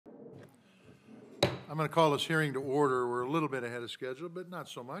I'm going to call this hearing to order. We're a little bit ahead of schedule, but not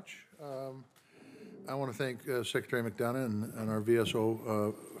so much. I want to thank Secretary McDonough and our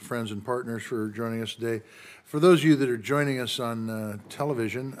VSO friends and partners for joining us today. For those of you that are joining us on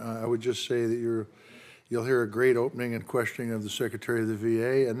television, I would just say that you'll hear a great opening and questioning of the Secretary of the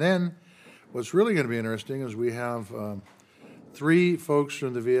VA. And then what's really going to be interesting is we have three folks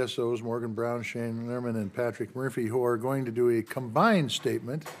from the VSOs, Morgan Brown, Shane Lerman, and Patrick Murphy, who are going to do a combined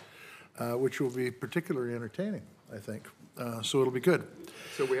statement, which will be particularly entertaining, I think. So it'll be good.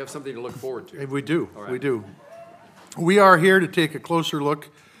 So we have something to look forward to. We do. All right. We do. We are here to take a closer look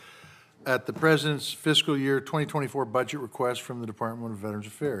at the President's fiscal year 2024 budget request from the Department of Veterans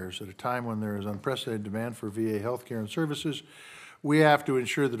Affairs. At a time when there is unprecedented demand for VA health care and services, we have to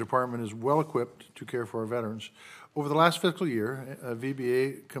ensure the Department is well equipped to care for our veterans. Over the last fiscal year,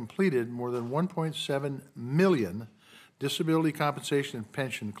 VBA completed more than 1.7 million disability compensation and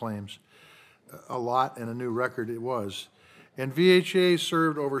pension claims. A lot and a new record it was. And VHA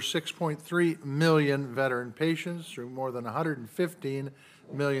served over 6.3 million veteran patients through more than 115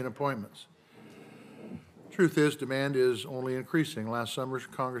 million appointments. Truth is, demand is only increasing. Last summer,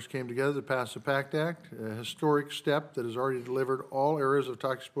 Congress came together to pass the PACT Act, a historic step that has already delivered all areas of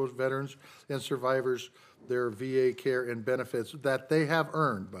toxic-exposed veterans and survivors their VA care and benefits that they have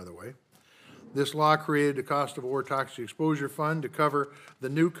earned, by the way. This law created the Cost of War Toxic Exposure Fund to cover the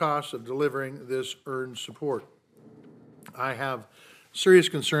new costs of delivering this earned support. I have serious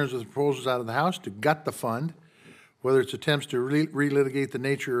concerns with proposals out of the House to gut the fund, whether it's attempts to relitigate the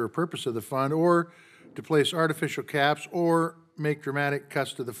nature or purpose of the fund, or to place artificial caps, or make dramatic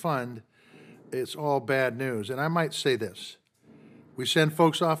cuts to the fund. It's all bad news. And I might say this: we send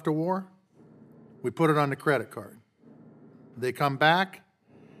folks off to war, we put it on the credit card. They come back,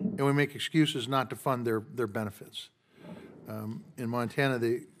 and we make excuses not to fund their benefits. In Montana,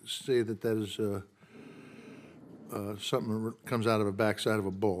 they say that is something that comes out of a backside of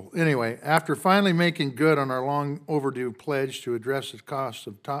a bull. Anyway, after finally making good on our long overdue pledge to address the costs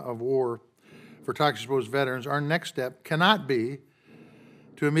of war for toxic-exposed veterans, our next step cannot be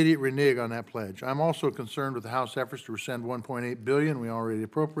to immediately renege on that pledge. I'm also concerned with the House efforts to rescind $1.8 billion we already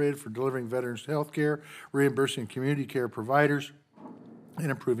appropriated for delivering veterans health care, reimbursing community care providers, and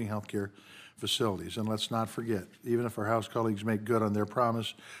improving health care facilities. And let's not forget, even if our House colleagues make good on their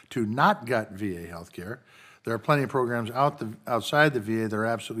promise to not gut VA health care, there are plenty of programs outside the VA that are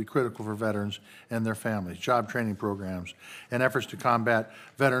absolutely critical for veterans and their families. Job training programs and efforts to combat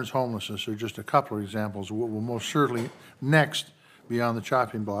veterans' homelessness are just a couple of examples of what will most certainly next be on the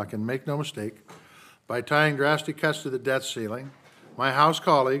chopping block. And make no mistake, by tying drastic cuts to the debt ceiling, my House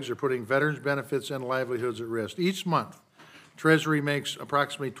colleagues are putting veterans' benefits and livelihoods at risk. Each month, Treasury makes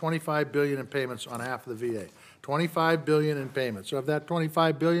approximately $25 billion in payments on half of the VA. $25 billion in payments. So of that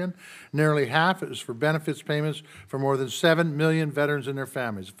 $25 billion, nearly half is for benefits payments for more than 7 million veterans and their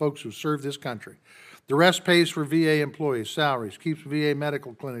families, folks who serve this country. The rest pays for VA employees' salaries, keeps VA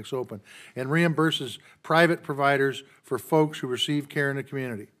medical clinics open, and reimburses private providers for folks who receive care in the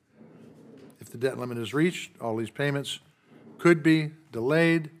community. If the debt limit is reached, all these payments could be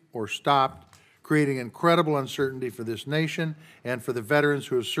delayed or stopped, creating incredible uncertainty for this nation and for the veterans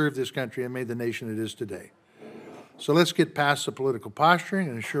who have served this country and made the nation it is today. So let's get past the political posturing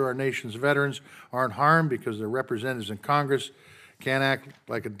and ensure our nation's veterans aren't harmed because their representatives in Congress can't act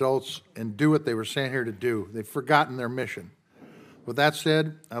like adults and do what they were sent here to do. They've forgotten their mission. With that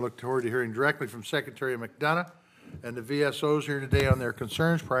said, I look forward to hearing directly from Secretary McDonough and the VSOs here today on their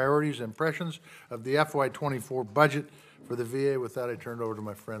concerns, priorities, and impressions of the FY24 budget for the VA. With that, I turn it over to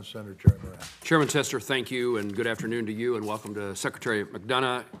my friend, Senator Jerry Moran. Chairman Tester, thank you, and good afternoon to you, and welcome to Secretary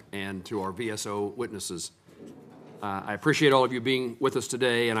McDonough and to our VSO witnesses. I appreciate all of you being with us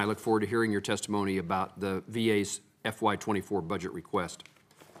today, and I look forward to hearing your testimony about the VA's FY24 budget request.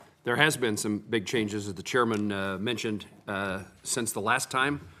 There has been some big changes, as the chairman mentioned, since the last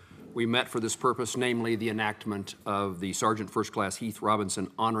time we met for this purpose, namely the enactment of the Sergeant First Class Heath Robinson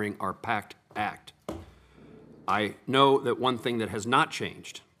Honoring Our PACT Act. I know that one thing that has not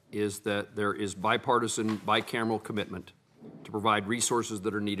changed is that there is bipartisan, bicameral commitment to provide resources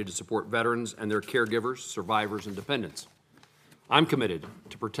that are needed to support veterans and their caregivers, survivors, and dependents. I'm committed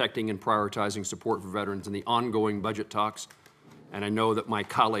to protecting and prioritizing support for veterans in the ongoing budget talks, and I know that my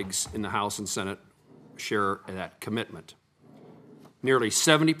colleagues in the House and Senate share that commitment. Nearly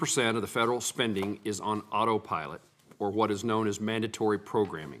 70% of the federal spending is on autopilot, or what is known as mandatory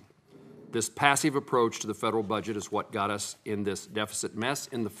programming. This passive approach to the federal budget is what got us in this deficit mess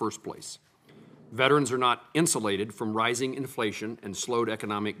in the first place. Veterans are not insulated from rising inflation and slowed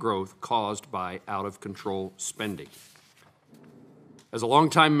economic growth caused by out-of-control spending. As a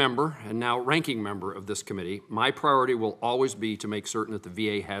longtime member and now ranking member of this committee, my priority will always be to make certain that the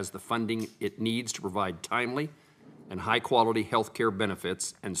VA has the funding it needs to provide timely and high-quality health care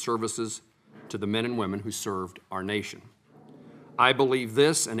benefits and services to the men and women who served our nation. I believe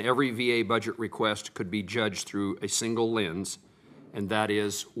this and every VA budget request could be judged through a single lens, and that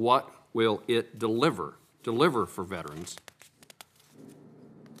is, what will it deliver for veterans?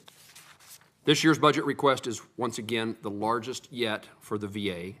 This year's budget request is once again the largest yet for the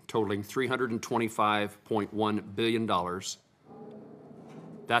VA, totaling $325.1 billion.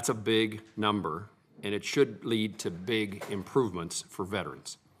 That's a big number, and it should lead to big improvements for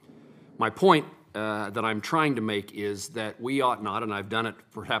veterans. My point that I'm trying to make is that we ought not, and I've done it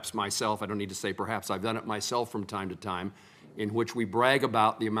perhaps myself, I don't need to say perhaps, I've done it myself from time to time, in which we brag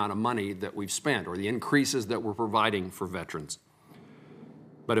about the amount of money that we've spent or the increases that we're providing for veterans.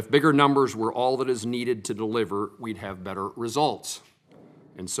 But if bigger numbers were all that is needed to deliver, we'd have better results.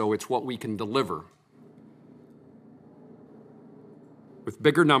 And so it's what we can deliver. With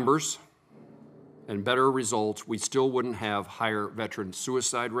bigger numbers and better results, we still wouldn't have higher veteran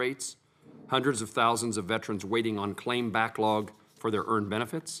suicide rates, hundreds of thousands of veterans waiting on claim backlog for their earned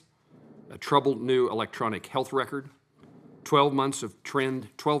benefits, a troubled new electronic health record, 12 months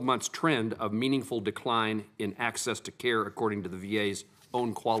trend of meaningful decline in access to care according to the VA's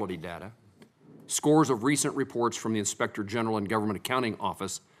own quality data, scores of recent reports from the Inspector General and Government Accounting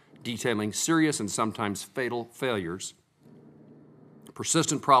Office detailing serious and sometimes fatal failures,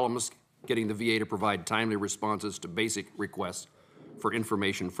 persistent problems getting the VA to provide timely responses to basic requests for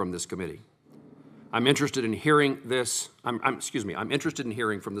information from this committee. I'm interested in hearing I'm interested in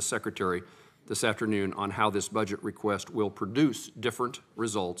hearing from the Secretary this afternoon on how this budget request will produce different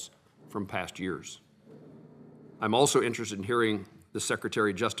results from past years. I'm also interested in hearing the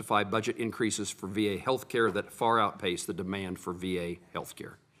Secretary justify budget increases for VA health care that far outpace the demand for VA health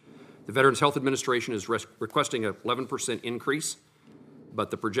care. The Veterans Health Administration is requesting an 11% increase, but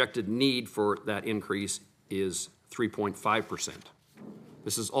the projected need for that increase is 3.5%.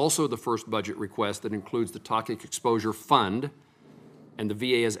 This is also the first budget request that includes the Toxic Exposure Fund, and the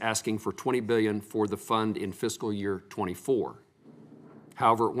VA is asking for $20 billion for the fund in fiscal year 24.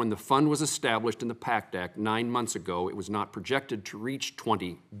 However, when the fund was established in the PACT Act 9 months ago, it was not projected to reach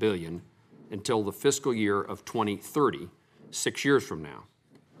 $20 billion until the fiscal year of 2030, 6 years from now.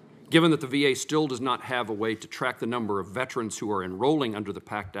 Given that the VA still does not have a way to track the number of veterans who are enrolling under the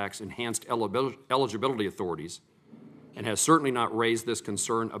PACT Act's enhanced eligibility authorities, and has certainly not raised this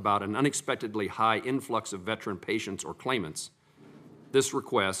concern about an unexpectedly high influx of veteran patients or claimants, this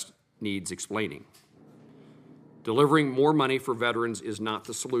request needs explaining. Delivering more money for veterans is not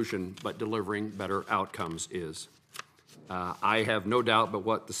the solution, but delivering better outcomes is. I have no doubt but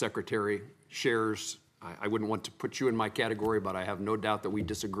what the Secretary shares. I wouldn't want to put you in my category, but I have no doubt that we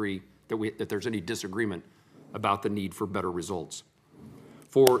disagree, that there's any disagreement about the need for better results.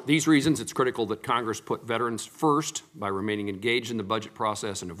 For these reasons, it's critical that Congress put veterans first by remaining engaged in the budget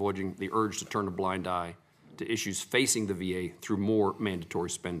process and avoiding the urge to turn a blind eye to issues facing the VA through more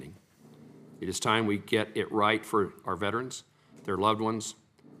mandatory spending. It is time we get it right for our veterans, their loved ones,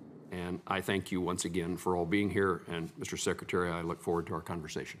 and I thank you once again for all being here. And Mr. Secretary, I look forward to our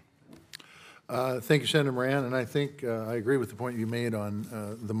conversation. Thank you, Senator Moran, and I think I agree with the point you made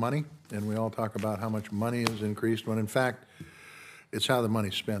on the money, and we all talk about how much money is increased, when in fact, it's how the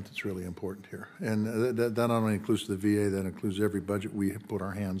money's spent that's really important here. And that not only includes the VA, that includes every budget we put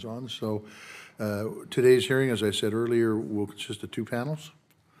our hands on. So today's hearing, as I said earlier, will consist of two panels.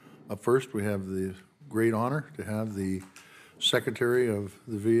 Up first, we have the great honor to have the Secretary of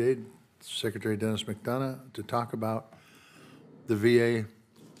the VA, Secretary Denis McDonough, to talk about the VA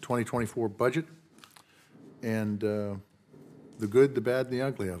 2024 budget and the good, the bad, and the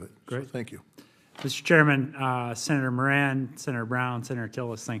ugly of it. Great. So thank you. Mr. Chairman, Senator Moran, Senator Brown, Senator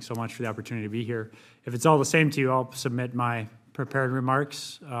Tillis, thanks so much for the opportunity to be here. If it's all the same to you, I'll submit my prepared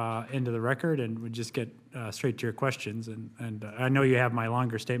remarks into the record, and we'll just get straight to your questions. And I know you have my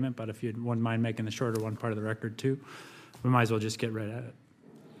longer statement, but if you wouldn't mind making the shorter one part of the record too, we might as well just get right at it.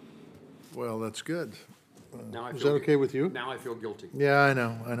 Well, that's good. Is that okay with you? Now I feel guilty. Yeah, I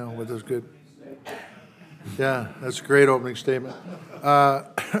know, but that's good. Yeah, that's a great opening statement.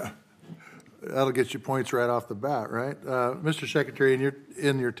 That'll get you points right off the bat, right? Mr. Secretary,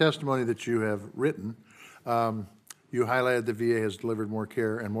 in your testimony that you have written, you highlighted the VA has delivered more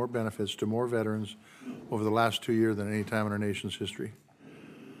care and more benefits to more veterans over the last 2 years than any time in our nation's history.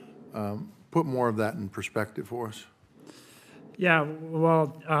 Put more of that in perspective for us. Yeah,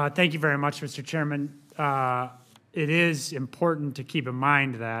 well, thank you very much, Mr. Chairman. It is important to keep in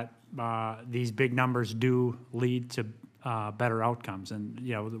mind that these big numbers do lead to better outcomes. And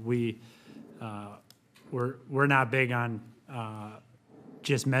we're not big on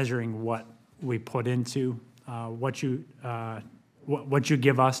just measuring what we put into what you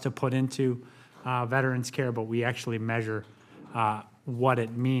give us to put into veterans care, but we actually measure what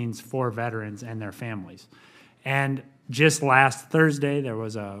it means for veterans and their families. And just last Thursday, there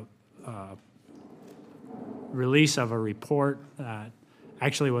was a release of a report that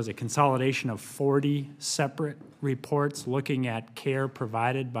actually was a consolidation of 40 separate reports looking at care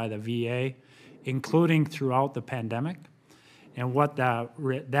provided by the VA, including throughout the pandemic. And what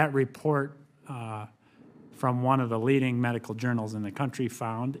that report from one of the leading medical journals in the country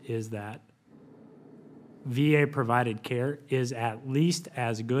found is that VA-provided care is at least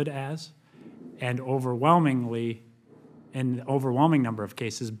as good as, and overwhelmingly, in the overwhelming number of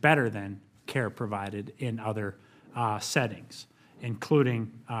cases, better than care provided in other settings,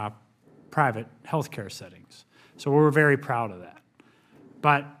 including private healthcare settings. So we're very proud of that.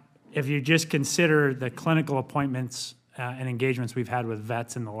 But if you just consider the clinical appointments and engagements we've had with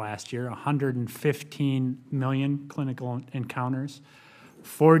vets in the last year, 115 million clinical encounters,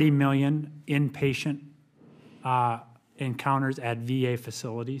 40 million inpatient encounters at VA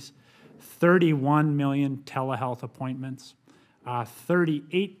facilities, 31 million telehealth appointments,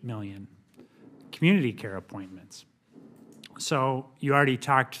 38 million community care appointments. So you already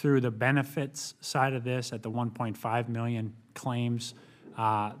talked through the benefits side of this at the 1.5 million claims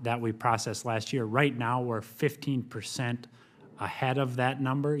that we processed last year. Right now, we're 15% ahead of that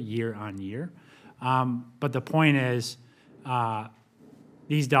number year on year. But the point is,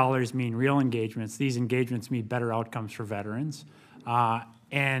 these dollars mean real engagements. These engagements mean better outcomes for veterans.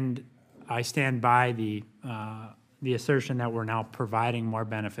 And I stand by the assertion that we're now providing more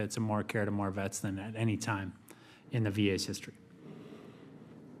benefits and more care to more vets than at any time in the VA's history.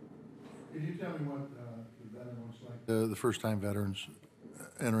 Can you tell me what the veteran looks like? The first-time veterans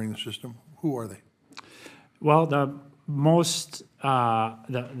entering the system, who are they? Well, the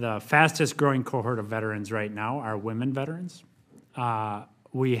fastest growing cohort of veterans right now are women veterans.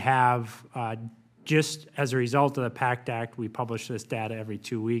 We have, just as a result of the PACT Act, we publish this data every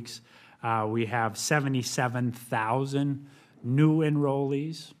 2 weeks. We have 77,000 new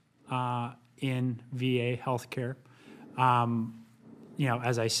enrollees in VA healthcare.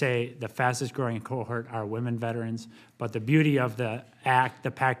 As I say, the fastest growing cohort are women veterans, but the beauty of the act,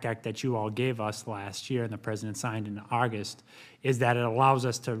 the PACT Act that you all gave us last year and the President signed in August, is that it allows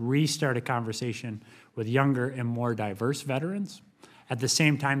us to restart a conversation with younger and more diverse veterans at the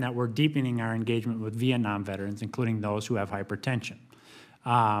same time that we're deepening our engagement with Vietnam veterans, including those who have hypertension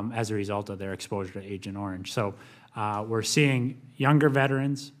as a result of their exposure to Agent Orange. So we're seeing younger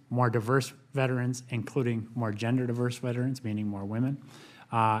veterans, more diverse veterans, including more gender diverse veterans, meaning more women,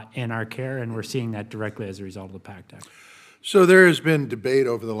 in our care, and we're seeing that directly as a result of the PACT Act. So there has been debate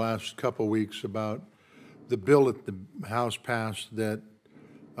over the last couple of weeks about the bill that the House passed that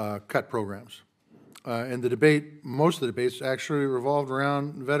cut programs. And the debate, most of the debates actually revolved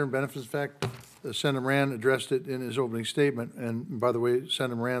around veteran benefits. In fact, Senator Moran addressed it in his opening statement. And by the way,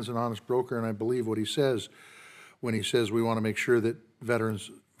 Senator Moran's an honest broker, and I believe what he says when he says we want to make sure that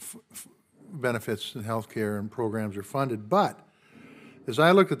veterans' benefits and health care and programs are funded. But as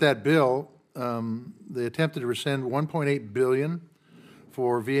I looked at that bill, they attempted to rescind $1.8 billion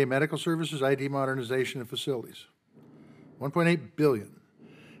for VA medical services, IT modernization, and facilities. $1.8 billion.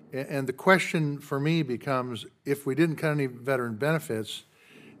 And the question for me becomes, if we didn't cut any veteran benefits,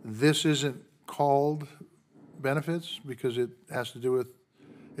 this isn't called benefits because it has to do with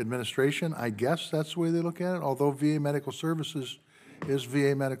administration. I guess that's the way they look at it, although VA medical services is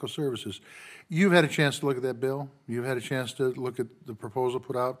VA medical services. You've had a chance to look at that bill. You've had a chance to look at the proposal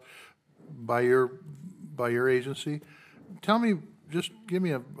put out by your agency. Tell me, just give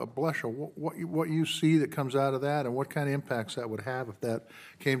me a blush of what you see that comes out of that and what kind of impacts that would have if that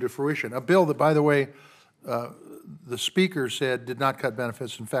came to fruition. A bill that, by the way, the speaker said did not cut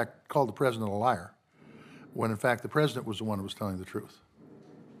benefits, in fact, called the president a liar, when in fact the president was the one who was telling the truth.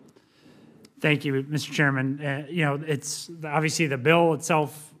 Thank you, Mr. Chairman. It's obviously the bill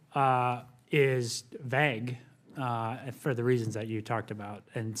itself is vague for the reasons that you talked about,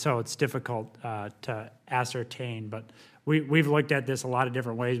 and so it's difficult to ascertain. But we've looked at this a lot of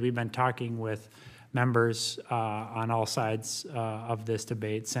different ways. We've been talking with members on all sides of this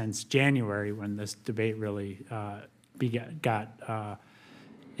debate since January, when this debate really got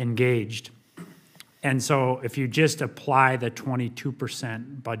engaged. And so if you just apply the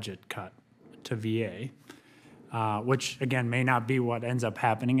 22% budget cut to VA, which again may not be what ends up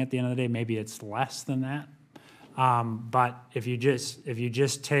happening at the end of the day, maybe it's less than that, But if you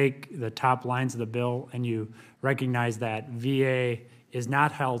just take the top lines of the bill and you recognize that VA is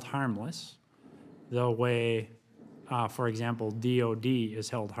not held harmless the way, for example, DOD is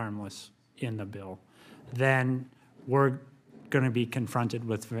held harmless in the bill, then we're going to be confronted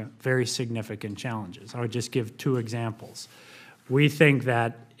with very significant challenges. I would just give two examples. We think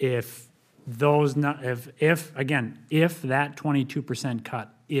that if that 22%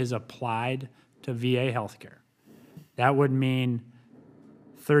 cut is applied to VA healthcare, that would mean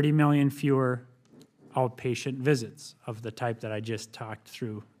 30 million fewer outpatient visits of the type that I just talked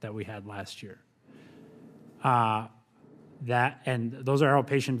through that we had last year. And those are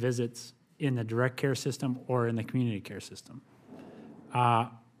outpatient visits in the direct care system or in the community care system.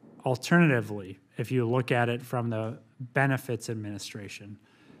 Alternatively, if you look at it from the benefits administration,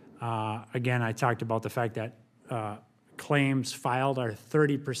 again, I talked about the fact that claims filed are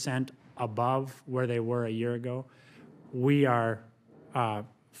 30% above where they were a year ago. We are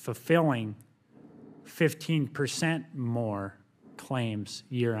fulfilling 15% more claims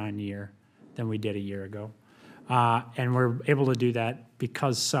year on year than we did a year ago. And we're able to do that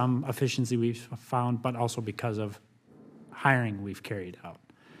because some efficiency we've found, but also because of hiring we've carried out.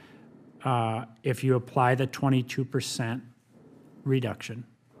 If you apply the 22% reduction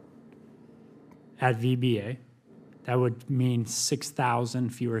at VBA, that would mean 6,000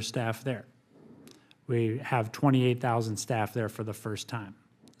 fewer staff there. We have 28,000 staff there for the first time.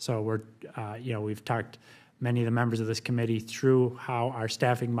 So we've talked many of the members of this committee through how our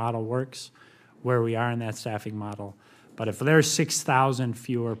staffing model works, where we are in that staffing model. But if there's 6,000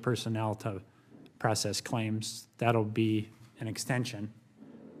 fewer personnel to process claims, that'll be an extension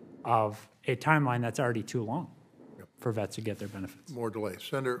of a timeline that's already too long for vets to get their benefits. More delay.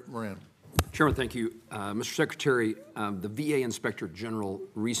 Senator Moran. Chairman, thank you. Mr. Secretary, the VA Inspector General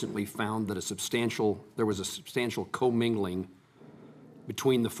recently found that there was a substantial commingling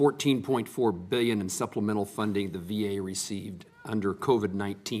between the $14.4 billion in supplemental funding the VA received under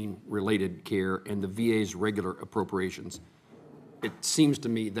COVID-19 related care and the VA's regular appropriations. It seems to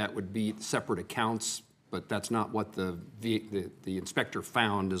me that would be separate accounts, but that's not what the inspector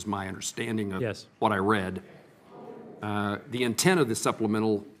found, is my understanding of what I read. The intent of the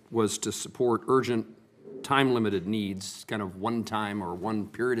supplemental was to support urgent, time-limited needs, kind of one-time or one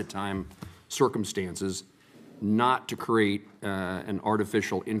period of time circumstances, not to create an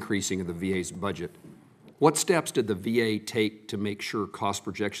artificial increasing of the VA's budget. What steps did the VA take to make sure cost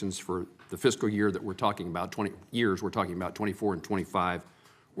projections for the fiscal year that we're talking about, 24 and 25,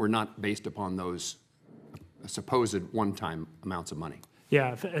 were not based upon those supposed one-time amounts of money?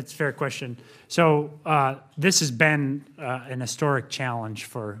 Yeah, it's a fair question. So this has been an historic challenge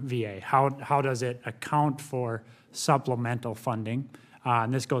for VA. How does it account for supplemental funding?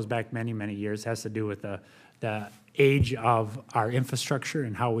 And this goes back many, many years. It has to do with the age of our infrastructure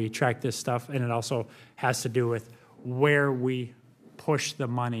and how we track this stuff. And it also has to do with where we push the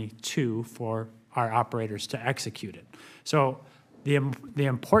money to for our operators to execute it. So the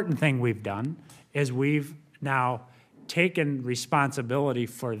important thing we've done is we've now taken responsibility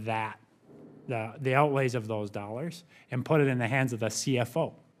for that, the outlays of those dollars, and put it in the hands of the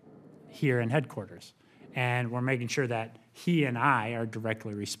CFO here in headquarters. And we're making sure that he and I are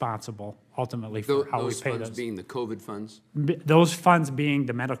directly responsible ultimately for how we pay those. Those funds being the COVID funds? Those funds being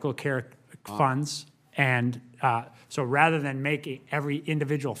the medical care funds. And so rather than making every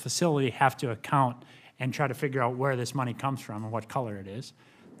individual facility have to account and try to figure out where this money comes from and what color it is,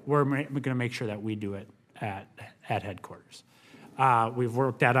 we're going to make sure that we do it at headquarters. We've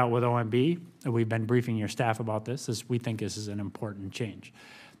worked that out with OMB, and we've been briefing your staff about this. We think this is an important change.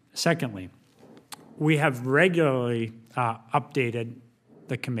 Secondly, we have regularly updated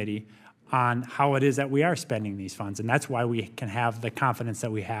the committee on how it is that we are spending these funds, and that's why we can have the confidence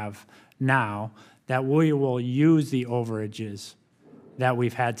that we have now that we will use the overages that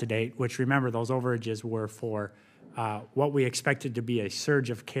we've had to date, which, remember, those overages were for what we expected to be a surge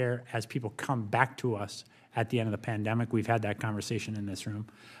of care as people come back to us at the end of the pandemic. We've had that conversation in this room.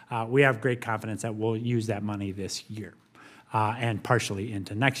 We have great confidence that we'll use that money this year and partially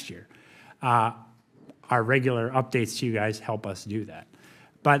into next year. Our regular updates to you guys help us do that.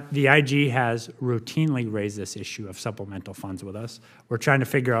 But the IG has routinely raised this issue of supplemental funds with us. We're trying to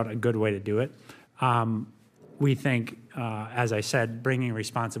figure out a good way to do it. We think, as I said, bringing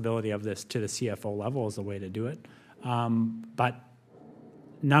responsibility of this to the CFO level is the way to do it. But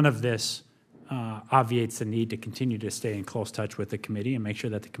none of this obviates the need to continue to stay in close touch with the committee and make sure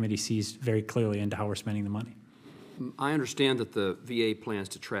that the committee sees very clearly into how we're spending the money. I understand that the VA plans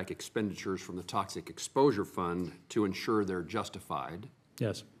to track expenditures from the Toxic Exposure Fund to ensure they're justified.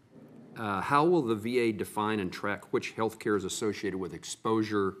 Yes. How will the VA define and track which health care is associated with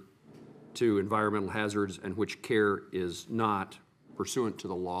exposure to environmental hazards and which care is not, pursuant to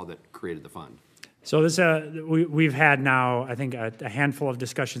the law that created the fund? So this, we've had now, I think, a handful of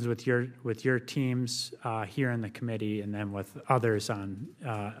discussions with your teams here in the committee, and then with others on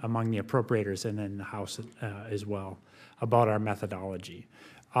among the appropriators and in the House as well, about our methodology.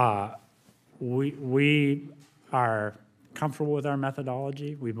 We are comfortable with our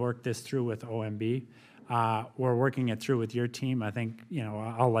methodology. We've worked this through with OMB. We're working it through with your team. I think, you know,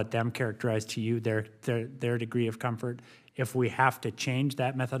 I'll let them characterize to you their degree of comfort. If we have to change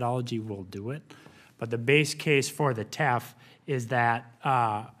that methodology, we'll do it. But the base case for the TEF is that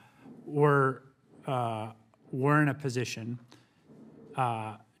we're in a position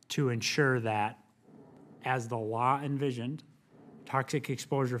to ensure that, as the law envisioned, toxic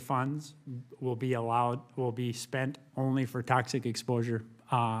exposure funds will be spent only for toxic exposure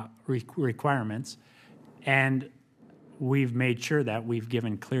requirements, and we've made sure that we've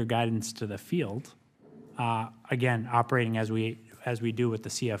given clear guidance to the field. Again, operating as we do with the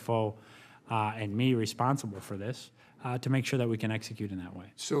CFO and me responsible for this, to make sure that we can execute in that way.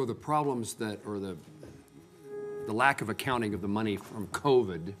 So the problems that, or the lack of accounting of the money from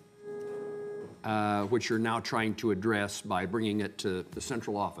COVID, which you're now trying to address by bringing it to the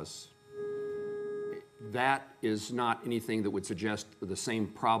central office, that is not anything that would suggest that the same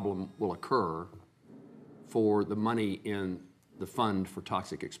problem will occur for the money in the fund for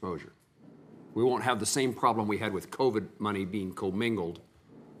toxic exposure. We won't have the same problem we had with COVID money being commingled.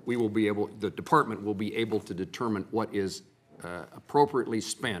 We will be able, the department will be able to determine what is appropriately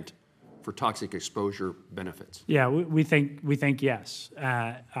spent for toxic exposure benefits. Yeah, we think yes.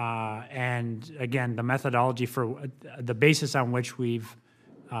 And again, the methodology for the basis on which we've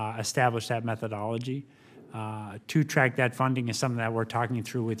established that methodology to track that funding is something that we're talking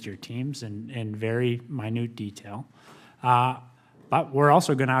through with your teams in very minute detail. But we're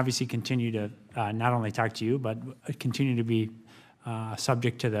also going to obviously continue to not only talk to you, but continue to be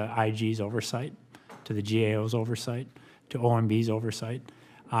subject to the IG's oversight, to the GAO's oversight, to OMB's oversight.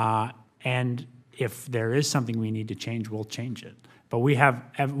 And if there is something we need to change, we'll change it. But we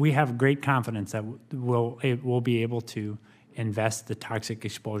have great confidence that we'll be able to invest the toxic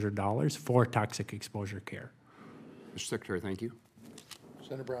exposure dollars for toxic exposure care. Mr. Secretary, thank you.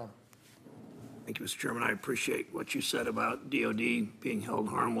 Senator Brown. Thank you, Mr. Chairman. I appreciate what you said about DOD being held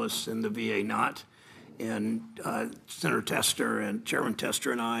harmless and the VA not. And Senator Tester and Chairman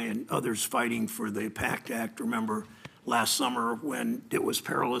Tester and I and others fighting for the PACT Act. Remember last summer when it was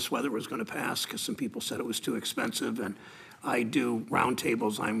perilous whether it was going to pass because some people said it was too expensive. And I do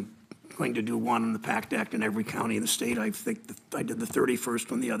roundtables. I'm going to do one on the PACT Act in every county in the state. I think I did the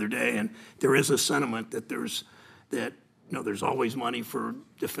 31st one the other day. And there is a sentiment that there's always money for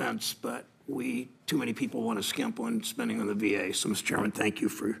defense, but too many people want to skimp on spending on the VA. So, Mr. Chairman, thank you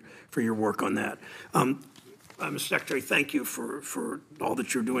for your work on that. Mr. Secretary, thank you for all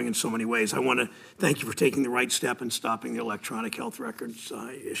that you're doing in so many ways. I want to thank you for taking the right step in stopping the electronic health records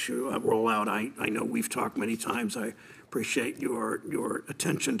issue rollout. I know we've talked many times. I appreciate your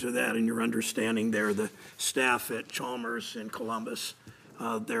attention to that and your understanding there. The staff at Chalmers in Columbus,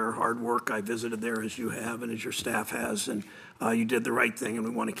 their hard work. I visited there as you have and as your staff has, and you did the right thing, and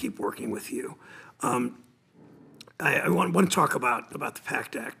we want to keep working with you. I want to talk about the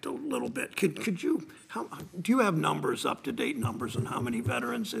PACT Act a little bit. Could you, do you have numbers, up-to-date numbers on how many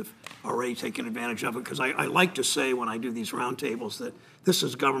veterans have already taken advantage of it? Because I like to say when I do these roundtables that this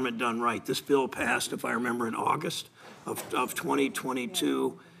is government done right. This bill passed, if I remember, in August of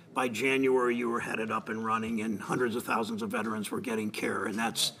 2022. By January, you were headed up and running, and hundreds of thousands of veterans were getting care, and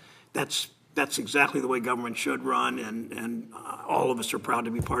that's exactly the way government should run, and all of us are proud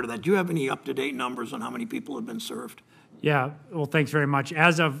to be part of that. Do you have any up-to-date numbers on how many people have been served? Yeah, well, thanks very much.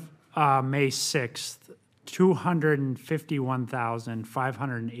 As of May 6th,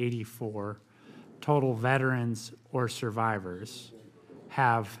 251,584 total veterans or survivors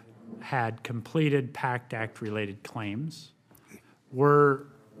have had completed PACT Act-related claims. We're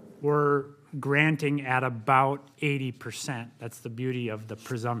granting at about 80%. That's the beauty of the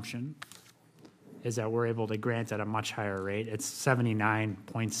presumption, is that we're able to grant at a much higher rate. It's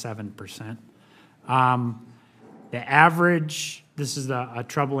 79.7%. The average, this is a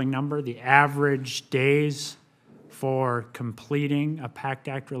troubling number, the average days for completing a PACT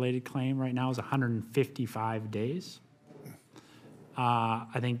Act-related claim right now is 155 days.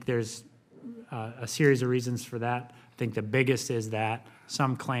 I think there's a series of reasons for that. I think the biggest is that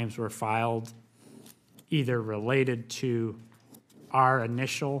some claims were filed either related to our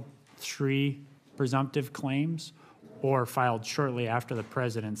initial 3 presumptive claims or filed shortly after the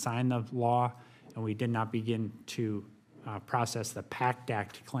president signed the law, and we did not begin to process the PACT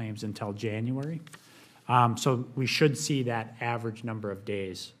Act claims until January. So we should see that average number of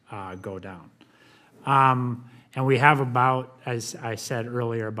days go down. And we have about, as I said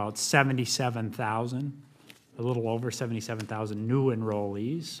earlier, about 77,000, a little over 77,000 new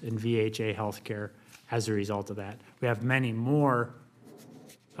enrollees in VHA healthcare as a result of that. We have many more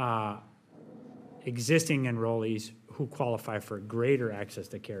existing enrollees who qualify for greater access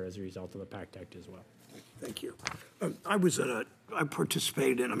to care as a result of the PACT Act as well. Thank you. I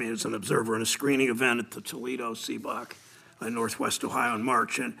participated in, as an observer in a screening event at the Toledo CBOC in Northwest Ohio in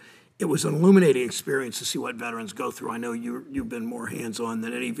March, and it was an illuminating experience to see what veterans go through. I know you've been more hands-on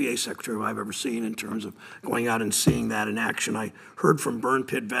than any VA secretary I've ever seen in terms of going out and seeing that in action. I heard from burn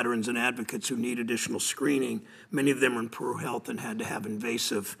pit veterans and advocates who need additional screening. Many of them are in poor health and had to have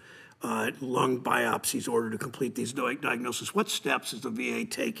invasive lung biopsies in order to complete these diagnoses. What steps is the VA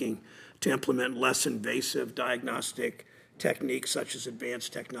taking to implement less invasive diagnostic techniques such as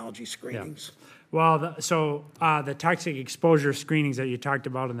advanced technology screenings? Yeah. Well, the toxic exposure screenings that you talked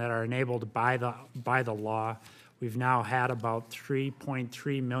about and that are enabled by the law, we've now had about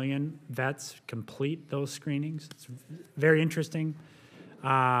 3.3 million vets complete those screenings. It's very interesting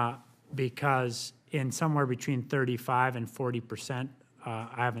because in somewhere between 35 and 40%,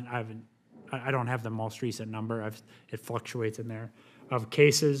 I don't have the most recent number. It fluctuates in there, of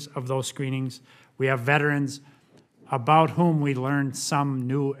cases of those screenings. We have veterans about whom we learned some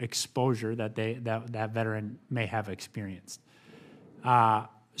new exposure that that veteran may have experienced.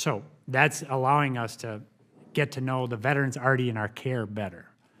 So that's allowing us to get to know the veterans already in our care better.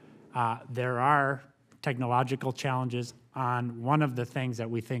 There are technological challenges on one of the things that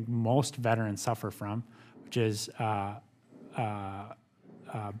we think most veterans suffer from, which is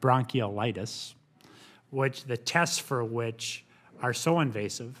bronchiolitis, which the tests for which are so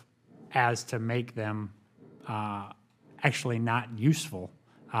invasive as to make them actually not useful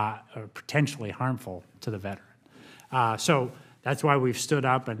or potentially harmful to the veteran. So that's why we've stood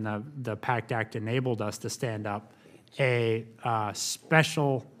up, and the PACT Act enabled us to stand up a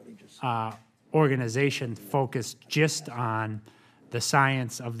special organization focused just on the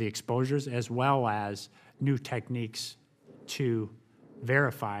science of the exposures as well as new techniques to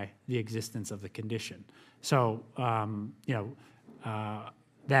verify the existence of the condition. So,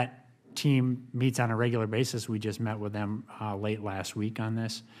 that team meets on a regular basis. We just met with them late last week on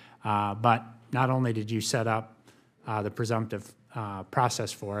this. But not only did you set up the presumptive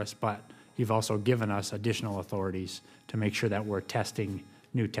process for us, but you've also given us additional authorities to make sure that we're testing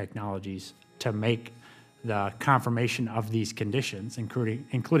new technologies to make the confirmation of these conditions,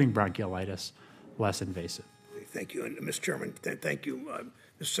 including bronchiolitis, less invasive. Thank you. And Mr. Chairman, thank you,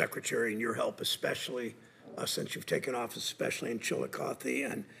 Mr. Secretary, and your help, especially since you've taken office, especially in Chillicothe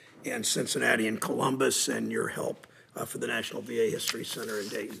and Cincinnati and Columbus, and your help for the National VA History Center in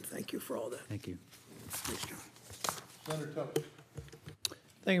Dayton. Thank you for all that. Thank you. Thanks, John. Senator Tulloch.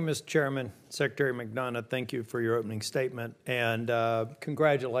 Thank you, Mr. Chairman. Secretary McDonough, thank you for your opening statement. And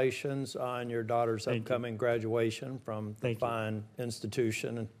congratulations on your daughter's upcoming graduation from the fine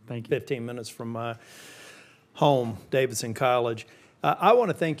institution, and Thank you. 15 minutes from my home, Davidson College. I want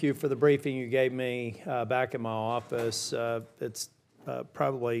to thank you for the briefing you gave me back in my office. It's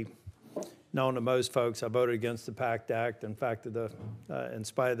probably known to most folks I voted against the PACT Act. In fact, in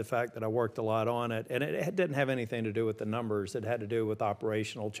spite of the fact that I worked a lot on it, and it didn't have anything to do with the numbers. It had to do with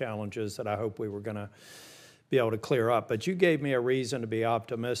operational challenges that I hope we were going to be able to clear up. But you gave me a reason to be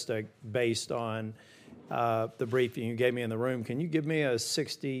optimistic based on the briefing you gave me in the room. Can you give me a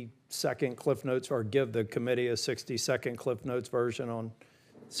 60-second Cliff Notes, or give the committee a 60-second Cliff Notes version on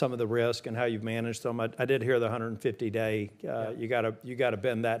some of the risk and how you've managed them? I did hear the 150-day. You got to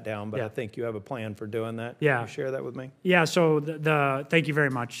bend that down, but I think you have a plan for doing that. Yeah. Can you share that with me? Yeah. So thank you very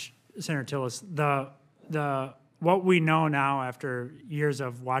much, Senator Tillis. What we know now after years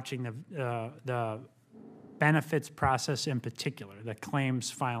of watching the benefits process in particular, the claims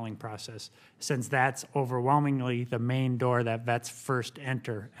filing process, since that's overwhelmingly the main door that vets first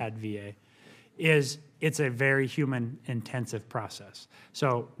enter at VA, it's a very human-intensive process.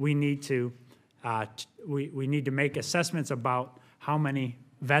 So we need to we need to make assessments about how many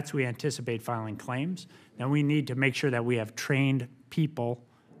vets we anticipate filing claims, and we need to make sure that we have trained people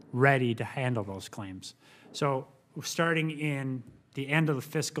ready to handle those claims. So starting in the end of the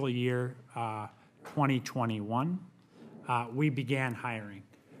fiscal year 2021, we began hiring.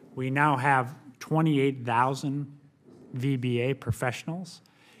 We now have 28,000 VBA professionals.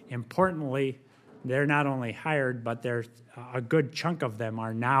 Importantly, they're not only hired, but there's a good chunk of them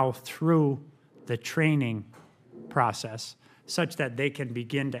are now through the training process such that they can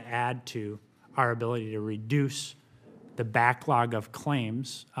begin to add to our ability to reduce the backlog of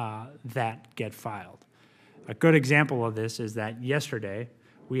claims that get filed. A good example of this is that yesterday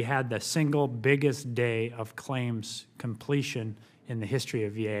we had the single biggest day of claims completion in the history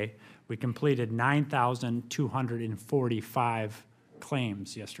of VA. We completed 9,245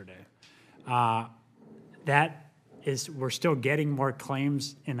 claims yesterday. We're still getting more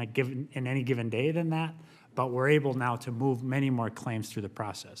claims in any given day than that, but we're able now to move many more claims through the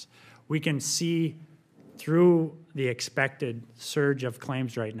process. We can see through the expected surge of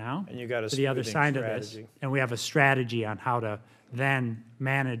claims right now And you got a to the other smoothing side of this, strategy. and we have a strategy on how to then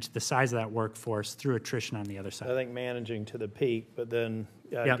manage the size of that workforce through attrition on the other side. I think managing to the peak, but then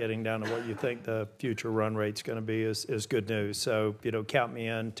Yep. getting down to what you think the future run rate's going to be is good news. So, count me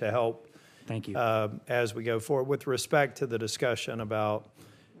in to help Thank you. as we go forward. With respect to the discussion about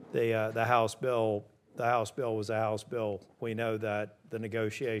the House bill, the House bill was a House bill. We know that the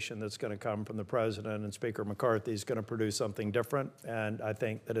negotiation that's going to come from the President and Speaker McCarthy is going to produce something different, and I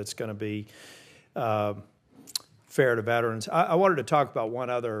think that it's going to be fair to veterans. I wanted to talk about one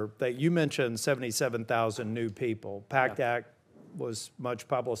other thing. You mentioned 77,000 new people. PACT Act was much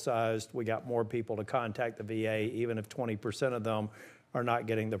publicized. We got more people to contact the VA, even if 20% of them are not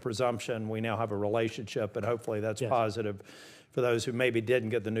getting the presumption. We now have a relationship, and hopefully that's positive for those who maybe didn't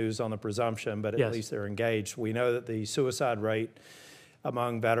get the news on the presumption, but at least they're engaged. We know that the suicide rate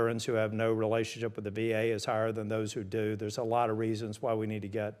among veterans who have no relationship with the VA is higher than those who do. There's a lot of reasons why we need to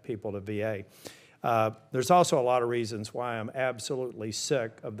get people to VA. There's also a lot of reasons why I'm absolutely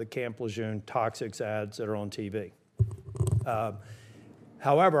sick of the Camp Lejeune toxics ads that are on TV.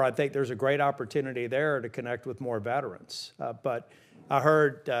 However, I think there's a great opportunity there to connect with more veterans. But I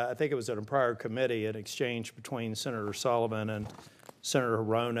heard, I think it was at a prior committee, an exchange between Senator Sullivan and Senator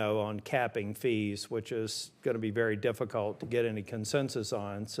Hirono on capping fees, which is going to be very difficult to get any consensus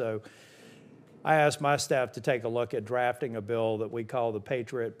on. So I asked my staff to take a look at drafting a bill that we call the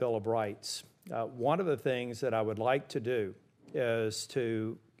Patriot Bill of Rights. One of the things that I would like to do is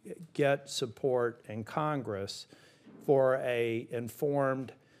to get support in Congress for a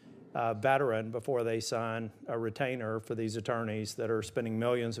informed veteran before they sign a retainer for these attorneys that are spending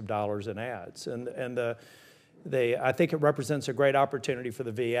millions of dollars in ads. And I think it represents a great opportunity for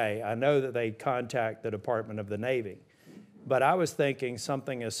the VA. I know that they contact the Department of the Navy, but I was thinking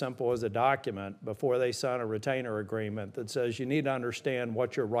something as simple as a document before they sign a retainer agreement that says you need to understand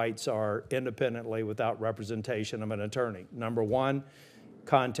what your rights are independently without representation of an attorney. Number one,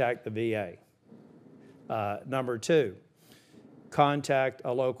 contact the VA. Number two, contact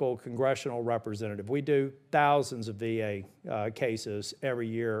a local congressional representative. We do thousands of VA cases every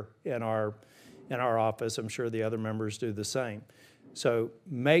year in our office. I'm sure the other members do the same. So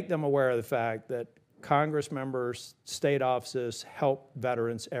make them aware of the fact that Congress members, state offices help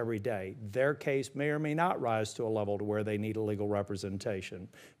veterans every day. Their case may or may not rise to a level to where they need a legal representation.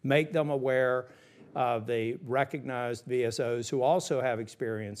 Make them aware of the recognized VSOs who also have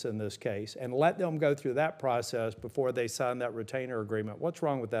experience in this case, and let them go through that process before they sign that retainer agreement. What's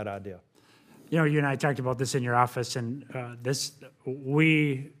wrong with that idea? You and I talked about this in your office, and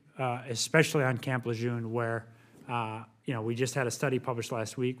especially on Camp Lejeune, where we just had a study published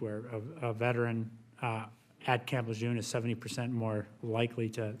last week where a veteran at Camp Lejeune is 70% more likely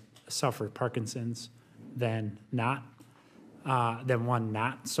to suffer Parkinson's than one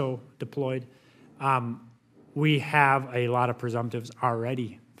not so deployed. We have a lot of presumptives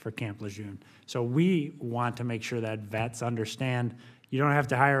already for Camp Lejeune. So we want to make sure that vets understand you don't have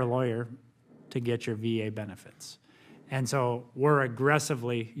to hire a lawyer to get your VA benefits. And so we're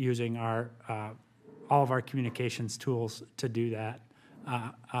aggressively using all of our communications tools to do that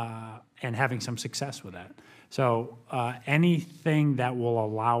and having some success with that. So anything that will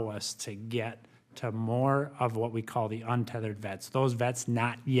allow us to get to more of what we call the untethered vets, those vets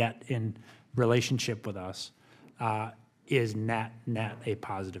not yet in relationship with us, is net a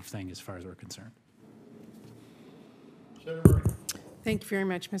positive thing as far as we're concerned. Senator Murray. Thank you very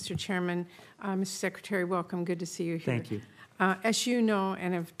much, Mr. Chairman. Mr. Secretary, welcome. Good to see you here. Thank you. As you know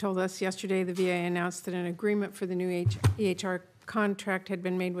and have told us yesterday, the VA announced that an agreement for the new EHR contract had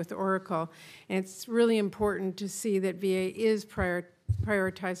been made with Oracle. And it's really important to see that VA is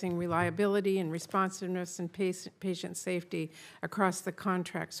prioritizing reliability and responsiveness and patient safety across the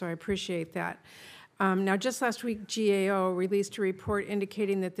contract, so I appreciate that. Now, just last week, GAO released a report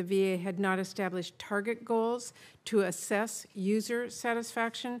indicating that the VA had not established target goals to assess user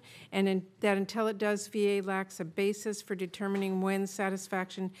satisfaction, and that until it does, VA lacks a basis for determining when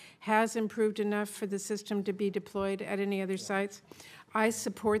satisfaction has improved enough for the system to be deployed at any other sites. I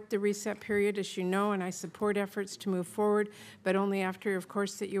support the reset period, as you know, and I support efforts to move forward, but only after, of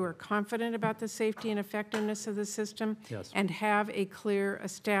course, that you are confident about the safety and effectiveness of the system. Yes. And have a clear,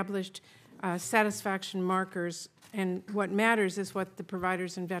 established satisfaction markers. And what matters is what the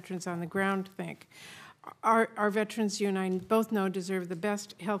providers and veterans on the ground think. Our veterans, you and I both know, deserve the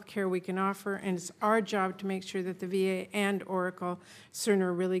best health care we can offer, and it's our job to make sure that the VA and Oracle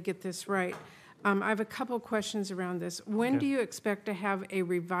Cerner really get this right. I have a couple questions around this. When do you expect to have a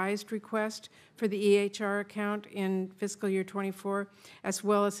revised request for the EHR account in fiscal year 24, as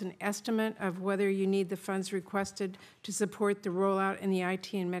well as an estimate of whether you need the funds requested to support the rollout in the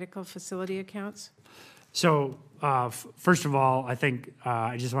IT and medical facility accounts? So first of all, I think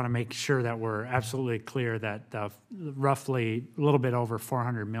I just want to make sure that we're absolutely clear that roughly a little bit over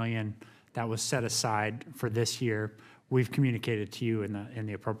 $400 million that was set aside for this year, we've communicated to you in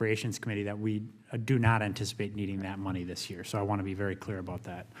the Appropriations Committee that we do not anticipate needing that money this year. So I want to be very clear about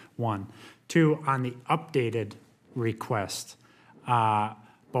that, one. Two, on the updated request,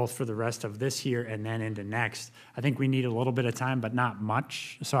 both for the rest of this year and then into next, I think we need a little bit of time, but not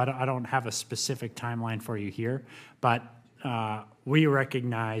much. So I don't have a specific timeline for you here, but we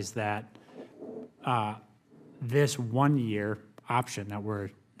recognize that this 1 year option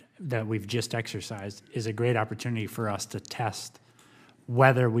that we've just exercised is a great opportunity for us to test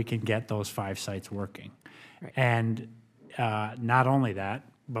whether we can get those 5 sites working. Right. And not only that,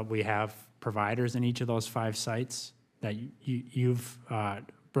 but we have providers in each of those 5 sites that you've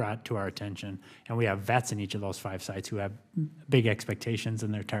brought to our attention, and we have vets in each of those 5 sites who have big expectations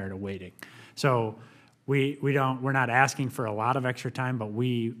and they're tired of waiting. So we're not asking for a lot of extra time, but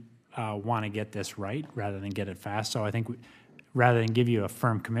we want to get this right rather than get it fast. So I think rather than give you a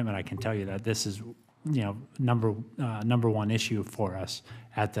firm commitment, I can tell you that this is, number one issue for us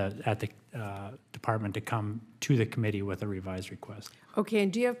at the department to come to the committee with a revised request. Okay,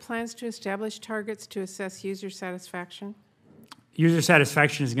 and do you have plans to establish targets to assess user satisfaction? User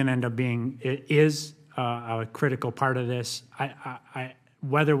satisfaction is going to end up being a critical part of this.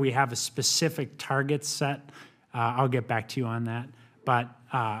 Whether we have a specific target set, I'll get back to you on that. But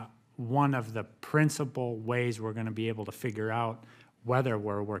one of the principal ways we're going to be able to figure out whether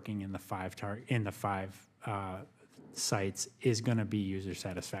we're working in the 5 sites is going to be user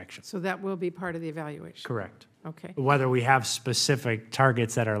satisfaction. So that will be part of the evaluation? Correct. Okay. Whether we have specific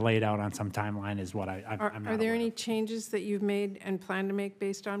targets that are laid out on some timeline is what I'm not Are there aware any of. changes that you've made and plan to make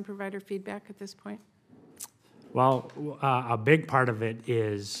based on provider feedback at this point? Well, a big part of it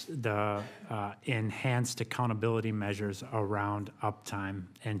is the enhanced accountability measures around uptime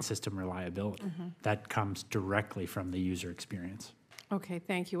and system reliability. Mm-hmm. That comes directly from the user experience. Okay,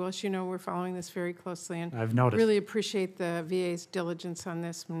 thank you. Well, as you know, we're following this very closely, and I've noticed. Really appreciate the VA's diligence on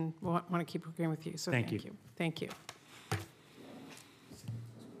this, and want to keep working with you. So thank you. Thank you.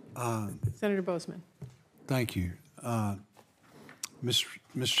 Senator Bozeman. Thank you. Mr.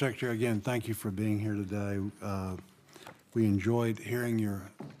 Secretary, again, thank you for being here today. We enjoyed hearing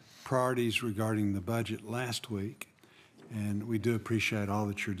your priorities regarding the budget last week, and we do appreciate all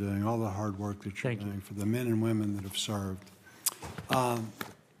that you're doing, all the hard work that you're doing for the men and women that have served.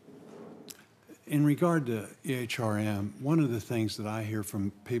 In regard to EHRM, one of the things that I hear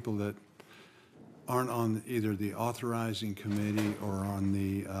from people that aren't on either the authorizing committee or on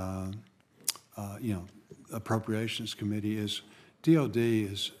the appropriations committee is DOD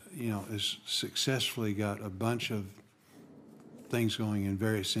is successfully got a bunch of things going in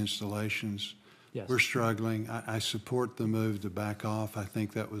various installations. Yes. We're struggling. I support the move to back off. I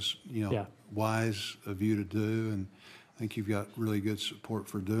think that was wise of you to do, and I think you've got really good support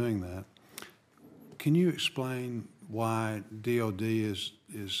for doing that. Can you explain why DOD is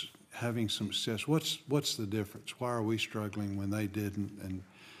having some success? What's the difference? Why are we struggling when they didn't? And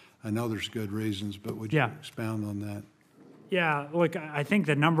I know there's good reasons, but would you expound on that? Yeah, look, I think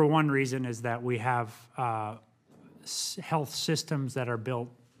the number one reason is that we have health systems that are built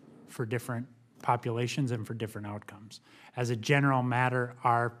for different populations and for different outcomes. As a general matter,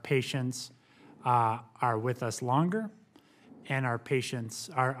 our patients are with us longer, and our patients,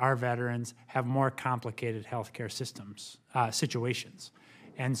 our veterans, have more complicated healthcare situations.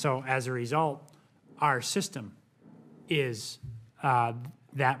 And so as a result, our system is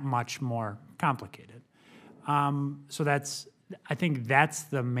that much more complicated. So I think that's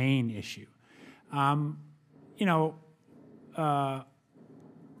the main issue. The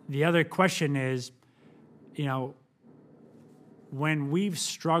other question is, when we've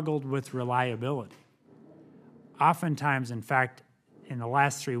struggled with reliability, oftentimes, in fact, in the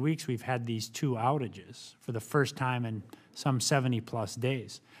last 3 weeks, we've had these 2 outages for the first time in some 70-plus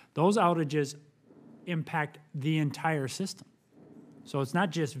days. Those outages impact the entire system. So it's not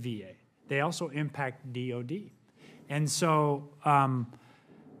just VA. They also impact DOD. And so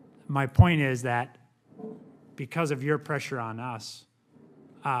my point is that because of your pressure on us,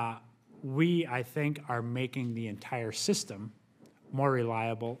 we, I think, are making the entire system more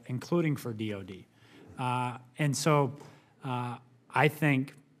reliable, including for DOD. And so I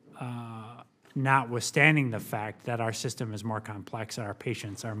think, notwithstanding the fact that our system is more complex and our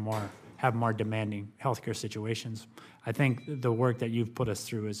patients are have more demanding healthcare situations, I think the work that you've put us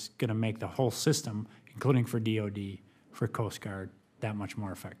through is going to make the whole system, including for DOD, for Coast Guard, that much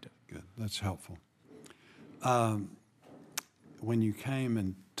more effective. Good, that's helpful. When you came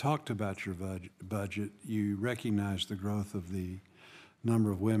and talked about your budget, you recognized the growth of the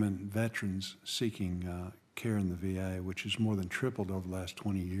number of women veterans seeking care in the VA, which has more than tripled over the last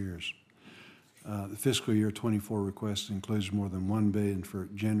 20 years. The fiscal year 24 request includes more than $1 billion for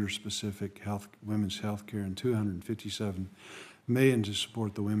gender-specific women's health care and $257 million to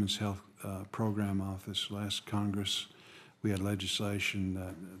support the Women's Health Program Office. Last Congress, we had legislation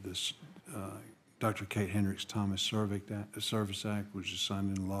that Dr. Kate Hendricks Thomas Service Act, which is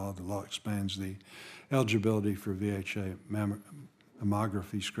signed into law. The law expands the eligibility for VHA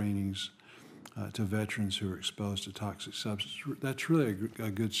mammography screenings to veterans who are exposed to toxic substances. That's really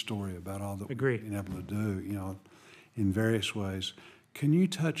a good story about all that we've been able to do, in various ways. Can you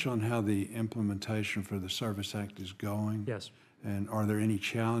touch on how the implementation for the Service Act is going? Yes. And are there any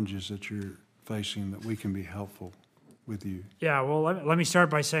challenges that you're facing that we can be helpful with you? Yeah, well, let me start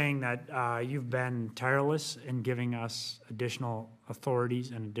by saying that you've been tireless in giving us additional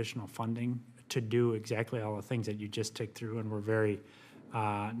authorities and additional funding to do exactly all the things that you just took through, and we're very,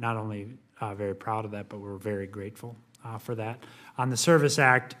 not only very proud of that, but we're very grateful for that. On the Service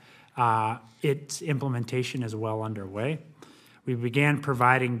Act, its implementation is well underway. We began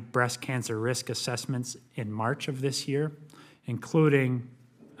providing breast cancer risk assessments in March of this year, including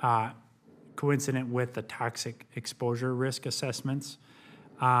coincident with the toxic exposure risk assessments.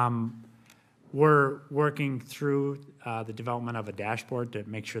 We're working through the development of a dashboard to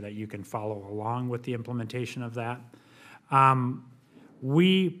make sure that you can follow along with the implementation of that.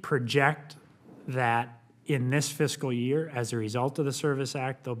 We project that in this fiscal year, as a result of the Service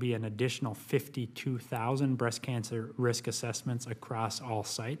Act, there'll be an additional 52,000 breast cancer risk assessments across all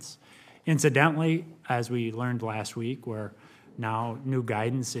sites. Incidentally, as we learned last week, where now new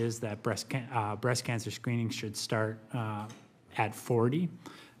guidance is that breast cancer screening should start at 40.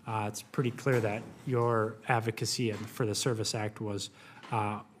 It's pretty clear that your advocacy for the Service Act was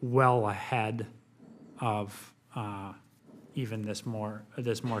well ahead of even this more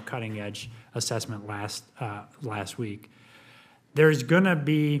cutting edge assessment last week. There's going to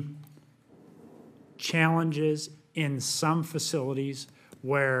be challenges in some facilities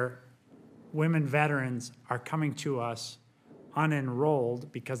where women veterans are coming to us unenrolled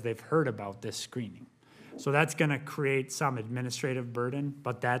because they've heard about this screening. So that's going to create some administrative burden,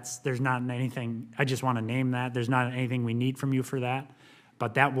 but there's not anything, I just want to name that. There's not anything we need from you for that,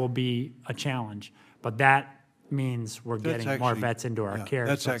 but that will be a challenge. But that means we're getting more vets into our care.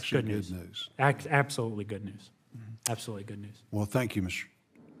 That's so actually good news. Absolutely good news. Mm-hmm. Absolutely good news. Well, thank you,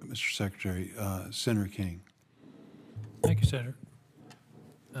 Mr. Secretary. Senator King. Thank you, Senator.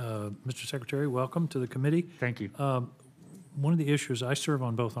 Mr. Secretary, welcome to the committee. Thank you. One of the issues, I serve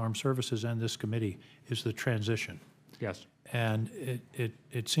on both Armed Services and this committee, is the transition. Yes. And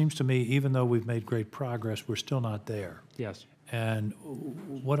it seems to me, even though we've made great progress, we're still not there. Yes. And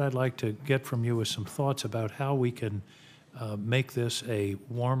what I'd like to get from you is some thoughts about how we can make this a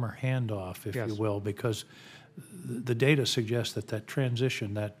warmer handoff, if you will, because the data suggests that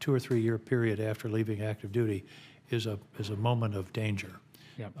transition, that 2 or 3 year period after leaving active duty, is a moment of danger.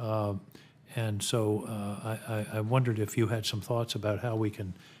 Yep. And so I wondered if you had some thoughts about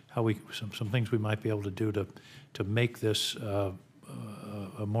some things we might be able to do to make this a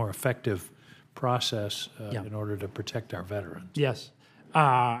more effective process in order to protect our veterans. Yes.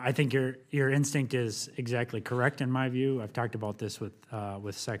 I think your instinct is exactly correct in my view. I've talked about this with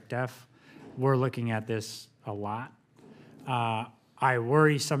SecDef. We're looking at this a lot. I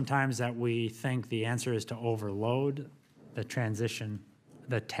worry sometimes that we think the answer is to overload the transition,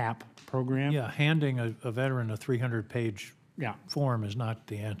 the TAP program. Yeah, handing a veteran a 300-page form is not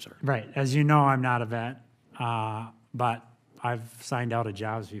the answer. Right. As you know, I'm not a vet, but I've signed out of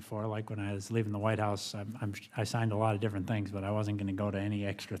jobs before. Like when I was leaving the White House, I signed a lot of different things, but I wasn't going to go to any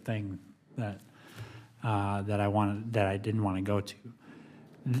extra thing that I didn't want to go to.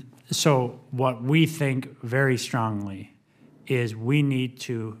 So what we think very strongly is we need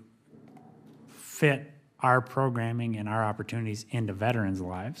to fit our programming and our opportunities into veterans'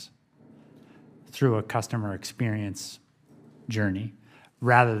 lives through a customer experience journey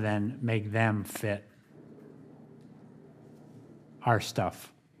rather than make them fit our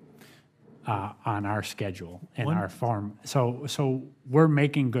stuff on our schedule and our form. So we're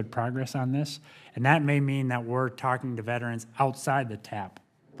making good progress on this, and that may mean that we're talking to veterans outside the TAP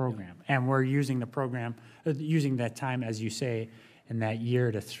program, and we're using the program, using that time, as you say, in that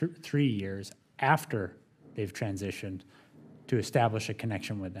year to 3 years after they've transitioned to establish a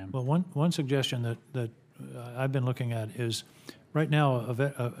connection with them. Well, one suggestion that I've been looking at is right now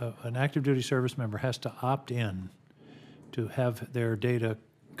an active duty service member has to opt in to have their data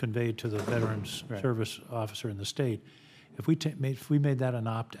conveyed to the Veterans Service Officer in the state. If we made that an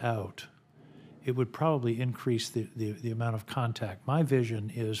opt-out, it would probably increase the amount of contact. My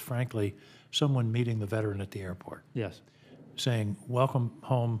vision is, frankly, someone meeting the veteran at the airport. Yes. Saying, welcome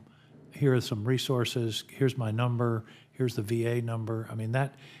home, here are some resources, here's my number, here's the VA number. I mean,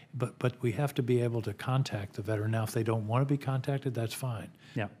 but we have to be able to contact the veteran. Now, if they don't want to be contacted, that's fine.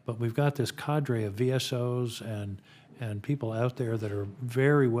 Yeah. But we've got this cadre of VSOs and people out there that are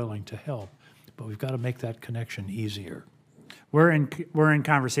very willing to help, but we've got to make that connection easier. We're in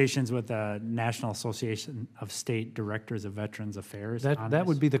conversations with the National Association of State Directors of Veterans Affairs. That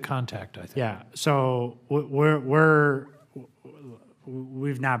would be the contact, I think. Yeah. So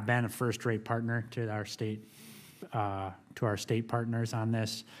we've not been a first-rate partner to our state partners on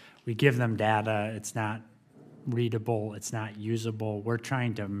this. We give them data. It's not readable. It's not usable. We're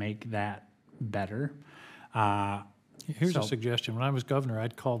trying to make that better. Here's a suggestion. When I was governor,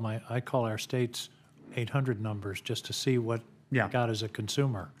 I'd call our state's 800 numbers just to see what I got as a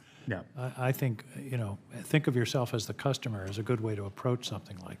consumer. Yeah. I think, think of yourself as the customer is a good way to approach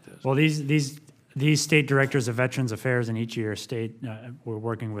something like this. Well, these state directors of Veterans Affairs in each of your state, we're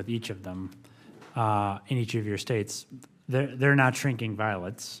working with each of them in each of your states. They're not shrinking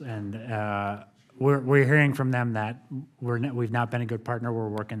violets, and we're hearing from them that we've not been a good partner. We're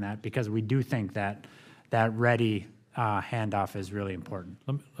working that because we do think that ready handoff is really important.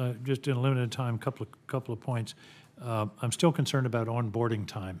 Just in a limited time, couple of points. I'm still concerned about onboarding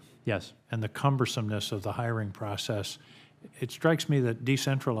time. Yes. And the cumbersomeness of the hiring process. It strikes me that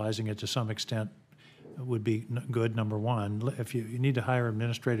decentralizing it to some extent would be good, number one. If you need to hire an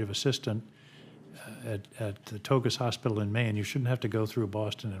administrative assistant at the Togus Hospital in Maine, you shouldn't have to go through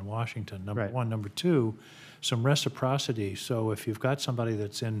Boston and Washington, number one. Number two, some reciprocity. So if you've got somebody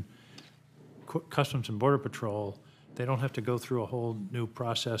that's in Customs and Border Patrol, they don't have to go through a whole new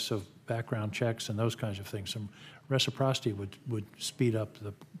process of background checks and those kinds of things. Some reciprocity would speed up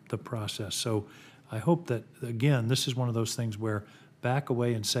the process. So I hope that, again, this is one of those things where back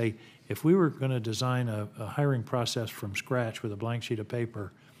away and say, if we were going to design a hiring process from scratch with a blank sheet of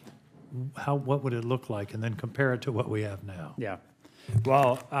paper, what would it look like? And then compare it to what we have now. Yeah.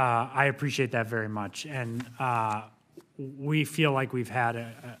 Well, I appreciate that very much. And we feel like we've had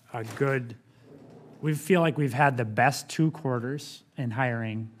we feel like we've had the best 2 quarters in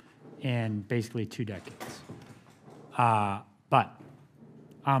hiring in basically 2 decades. But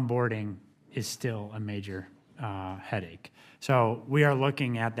onboarding is still a major headache. So we are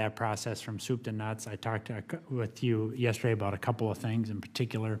looking at that process from soup to nuts. I talked with you yesterday about a couple of things in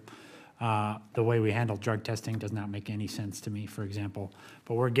particular. The way we handle drug testing does not make any sense to me, for example.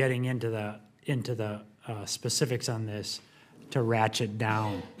 But we're getting into the specifics on this to ratchet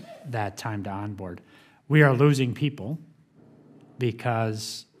down that time to onboard. We are losing people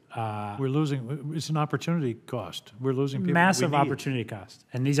because we're losing. It's an opportunity cost. We're losing people. Massive opportunity cost,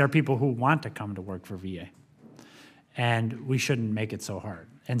 and these are people who want to come to work for VA, and we shouldn't make it so hard.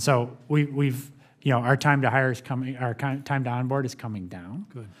 And so we've our time to hire is coming. Our time to onboard is coming down.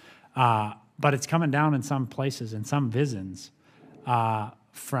 Good. But it's coming down in some places, in some VISNs,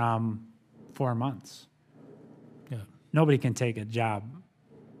 from 4 months. Yeah. Nobody can take a job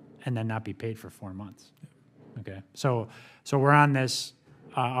and then not be paid for 4 months. Okay. So we're on this.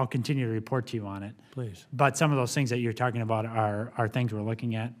 I'll continue to report to you on it. Please. But some of those things that you're talking about are things we're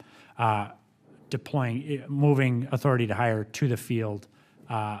looking at. Moving authority to hire to the field,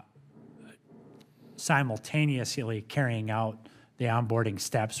 simultaneously carrying out the onboarding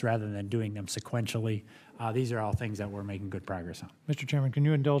steps rather than doing them sequentially. These are all things that we're making good progress on. Mr. Chairman, can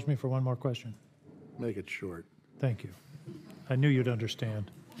you indulge me for one more question? Make it short. Thank you. I knew you'd understand.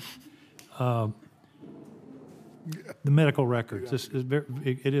 The medical records,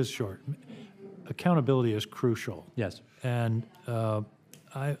 it is short. Accountability is crucial. Yes. And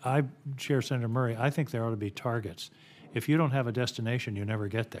I share Senator Murray. I think there ought to be targets. If you don't have a destination, you never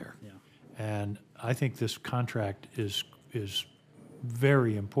get there. Yeah. And I think this contract is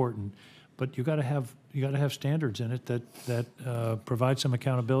very important, but you got to have standards in it that provide some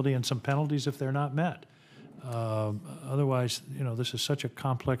accountability and some penalties if they're not met. Otherwise, this is such a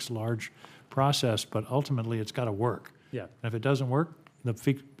complex, large process, but ultimately it's got to work. Yeah. And if it doesn't work, the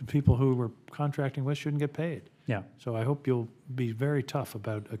people who we're contracting with shouldn't get paid. Yeah. So I hope you'll be very tough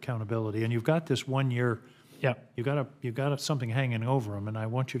about accountability. And you've got this 1 year. Yeah. You've got something hanging over them, and I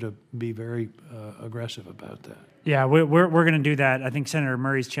want you to be very aggressive about that. Yeah, we're going to do that. I think Senator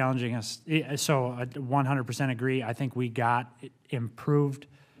Murray's challenging us. So I 100% agree. I think we got improved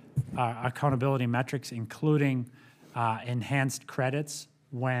accountability metrics, including enhanced credits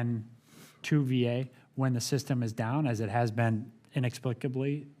to VA when the system is down, as it has been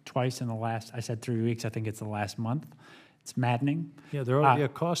inexplicably twice in the last, I said 3 weeks, I think it's the last month. It's maddening. Yeah, there ought to be a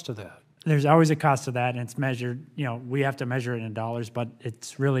cost to that. There's always a cost to that, and it's measured, we have to measure it in dollars, but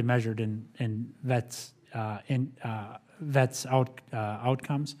it's really measured in vets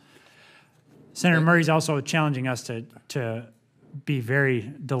outcomes. Senator Murray's also challenging us to be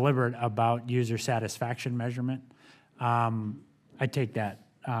very deliberate about user satisfaction measurement. I take that.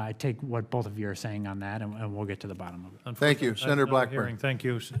 I take what both of you are saying on that, and we'll get to the bottom of it. Thank you, Senator Blackburn. Thank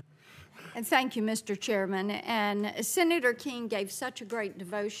you. And thank you, Mr. Chairman. And Senator King gave such a great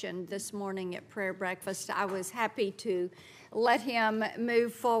devotion this morning at prayer breakfast. I was happy to let him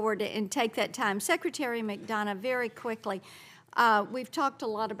move forward and take that time. Secretary McDonough, very quickly, we've talked a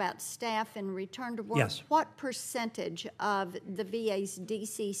lot about staff and return to work. Yes. What percentage of the VA's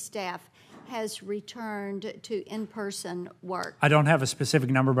DC staff has returned to in-person work? I don't have a specific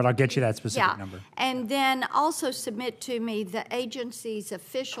number, but I'll get you that specific number. And then also submit to me the agency's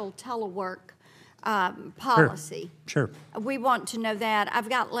official telework policy. Sure. We want to know that. I've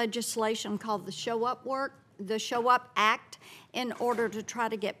got legislation called the Show Up Act, in order to try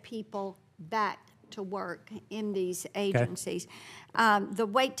to get people back to work in these agencies. The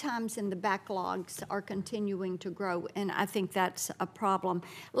wait times and the backlogs are continuing to grow, and I think that's a problem.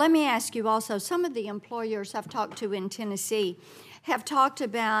 Let me ask you also, some of the employers I've talked to in Tennessee have talked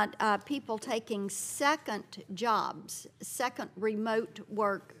about people taking second jobs, second remote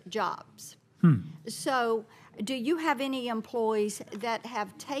work jobs. So do you have any employees that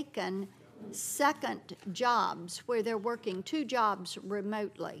have taken second jobs where they're working 2 jobs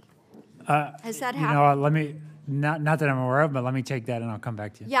remotely? Has that happened? Let me, not that I'm aware of, but let me take that and I'll come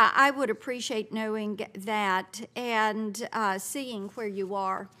back to you. Yeah, I would appreciate knowing that and seeing where you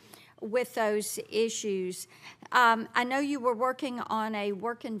are with those issues. I know you were working on a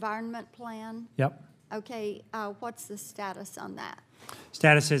work environment plan. Yep. Okay, what's the status on that?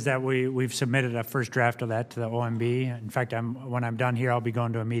 Status is that we've submitted a first draft of that to the OMB. In fact, when I'm done here, I'll be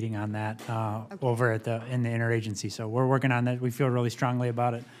going to a meeting on that over in the interagency. So we're working on that. We feel really strongly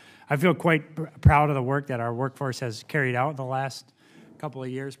about it. I feel quite proud of the work that our workforce has carried out the last couple of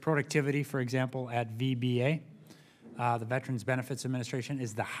years. Productivity, for example, at VBA, the Veterans Benefits Administration,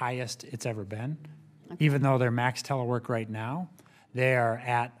 is the highest it's ever been. Okay. Even though they're max telework right now, they are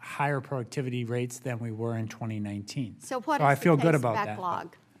at higher productivity rates than we were in 2019. So what is I feel the good case about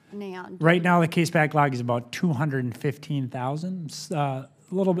backlog now? Right now, the case backlog is about 215,000. It's a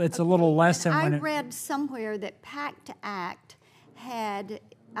little less than when I read somewhere that PACT Act had,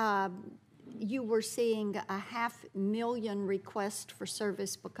 you were seeing 500,000 requests for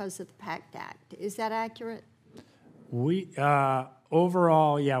service because of the PACT Act. Is that accurate? We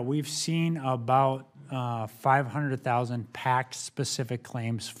overall, yeah, we've seen about 500,000 PACT-specific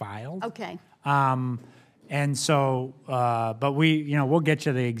claims filed. Okay. And so, but we'll get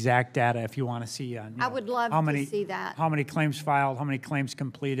you the exact data if you want to see. I would love to see that. How many claims filed? How many claims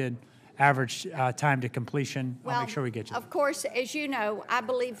completed? Average time to completion. Well, I'll make sure we get you. Of course, as you know, I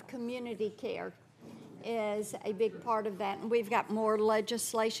believe community care is a big part of that, and we've got more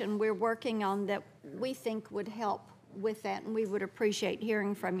legislation we're working on that we think would help with that, and we would appreciate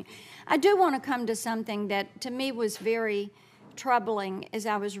hearing from you. I do want to come to something that to me was very troubling as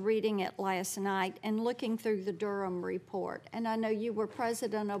I was reading it last night and looking through the Durham report. And I know you were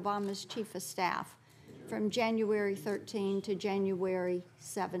President Obama's chief of staff from January 13 to January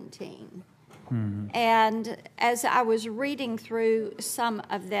 17. Mm-hmm. And as I was reading through some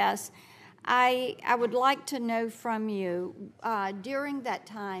of this, I would like to know from you, during that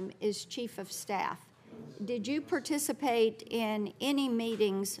time as chief of staff, did you participate in any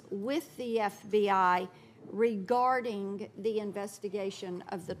meetings with the FBI regarding the investigation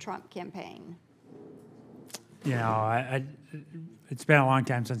of the Trump campaign? It's been a long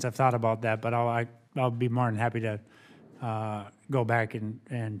time since I've thought about that, but I'll be more than happy to go back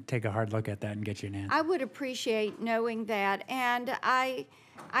and take a hard look at that and get you an answer. I would appreciate knowing that, and I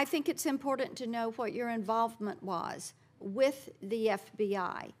think it's important to know what your involvement was with the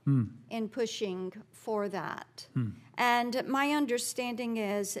FBI in pushing for that. And my understanding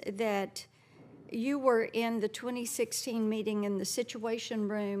is that You were in the 2016 meeting in the Situation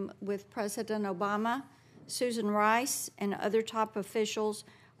Room with President Obama, Susan Rice, and other top officials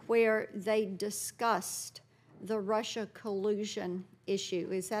where they discussed the Russia collusion issue.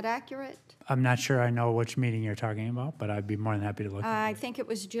 Is that accurate? I'm not sure I know which meeting you're talking about, but I'd be more than happy to look I into it. think it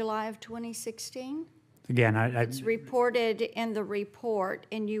was July of 2016. Again, It's reported in the report,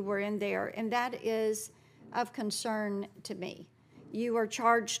 and you were in there, and that is of concern to me. You are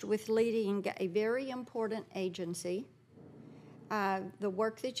charged with leading a very important agency. The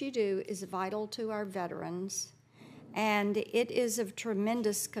work that you do is vital to our veterans, and it is of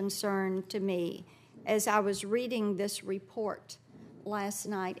tremendous concern to me as I was reading this report last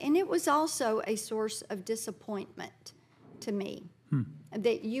night. And it was also a source of disappointment to me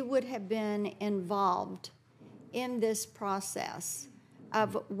that you would have been involved in this process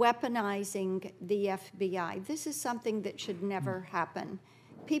of weaponizing the FBI. This is something that should never happen.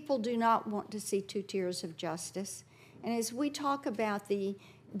 People do not want to see two tiers of justice. And as we talk about the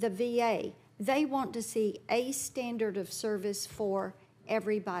VA, they want to see a standard of service for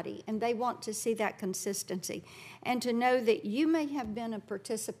everybody, and they want to see that consistency. And to know that you may have been a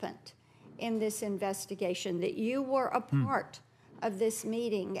participant in this investigation, that you were a part of this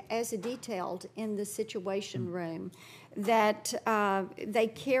meeting as detailed in the Situation Room, that they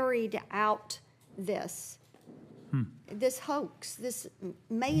carried out this hoax, this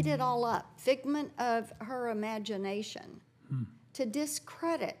made it all up, figment of her imagination, to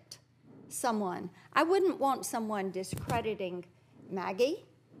discredit someone. I wouldn't want someone discrediting Maggie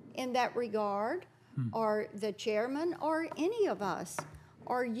in that regard, or the chairman, or any of us,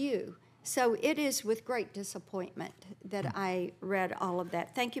 or you. So it is with great disappointment that I read all of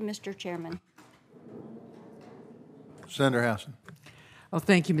that. Thank you, Mr. Chairman. Senator Hassan. Well,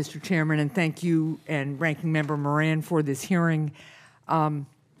 thank you, Mr. Chairman, and thank you and Ranking Member Moran for this hearing. Thank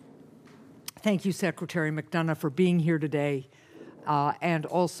you, Secretary McDonough, for being here today, and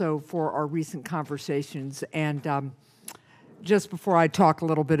also for our recent conversations. And just before I talk a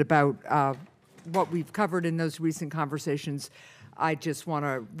little bit about what we've covered in those recent conversations, I just want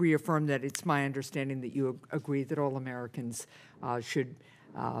to reaffirm that it's my understanding that you agree that all Americans should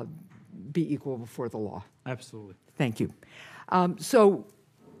be equal before the law. absolutely. Thank you. So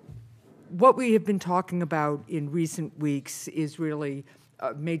what we have been talking about in recent weeks is really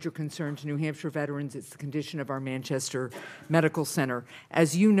a major concern to New Hampshire veterans. It's the condition of our Manchester Medical Center.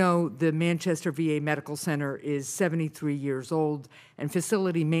 As you know, the Manchester VA Medical Center is 73 years old, and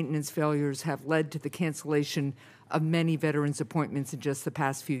facility maintenance failures have led to the cancellation of many veterans' appointments in just the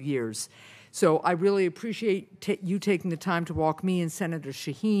past few years. So I really appreciate you taking the time to walk me and Senator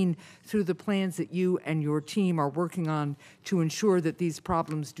Shaheen through the plans that you and your team are working on to ensure that these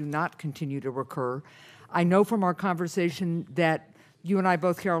problems do not continue to recur. I know from our conversation that you and I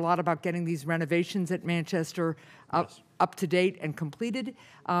both care a lot about getting these renovations at Manchester up to date and completed.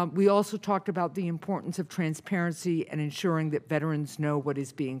 We also talked about the importance of transparency and ensuring that veterans know what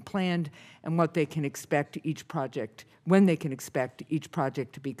is being planned and what they can expect each project, when they can expect each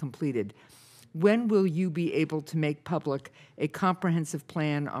project to be completed. When will you be able to make public a comprehensive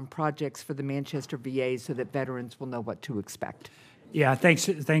plan on projects for the Manchester VA so that veterans will know what to expect? Yeah, thanks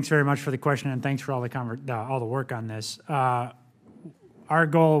very much for the question, and thanks for all the work on this. Our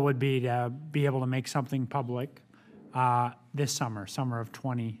goal would be to be able to make something public this summer of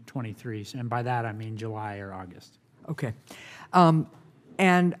 2023, and by that I mean July or August. Okay,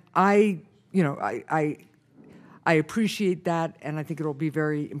 and I appreciate that, and I think it'll be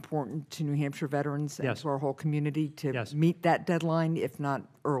very important to New Hampshire veterans and to our whole community to meet that deadline, if not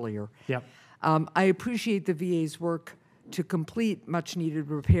earlier. Yep. I appreciate the VA's work to complete much-needed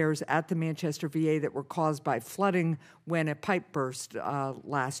repairs at the Manchester VA that were caused by flooding when a pipe burst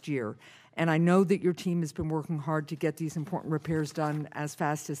last year. And I know that your team has been working hard to get these important repairs done as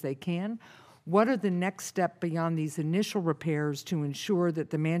fast as they can. What are the next steps beyond these initial repairs to ensure that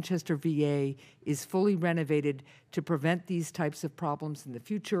the Manchester VA is fully renovated to prevent these types of problems in the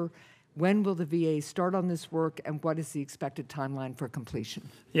future? When will the VA start on this work, and what is the expected timeline for completion?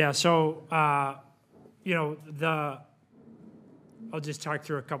 Yeah, so, I'll just talk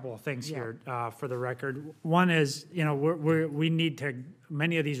through a couple of things here for the record. One is, we need to,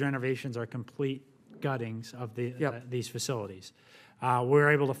 many of these renovations are complete guttings of these facilities.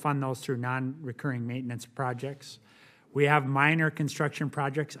 We're able to fund those through non-recurring maintenance projects. We have minor construction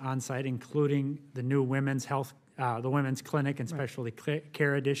projects on site, including the new women's clinic and specialty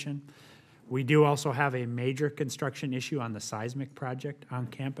care addition. We do also have a major construction issue on the seismic project on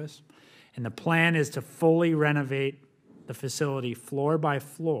campus. And the plan is to fully renovate the facility floor by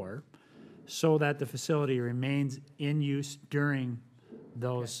floor so that the facility remains in use during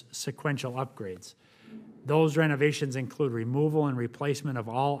those sequential upgrades. Those renovations include removal and replacement of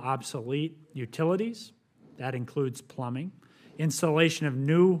all obsolete utilities. That includes plumbing. Installation of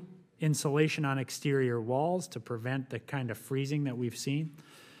new insulation on exterior walls to prevent the kind of freezing that we've seen.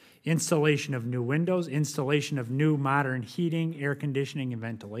 Installation of new windows, installation of new modern heating, air conditioning, and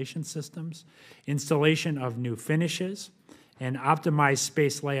ventilation systems, installation of new finishes, and optimized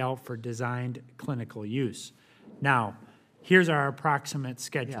space layout for designed clinical use. Now, here's our approximate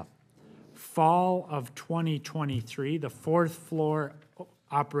schedule. Yeah. Fall of 2023, the fourth floor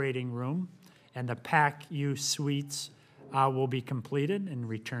operating room and the PAC-U suites will be completed and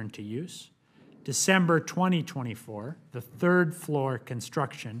returned to use. December 2024, the third floor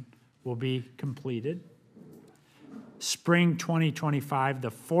construction will be completed. Spring 2025, the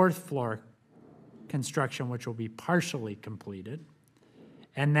fourth floor construction, which will be partially completed.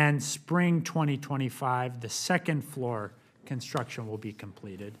 And then spring 2025, the second floor construction will be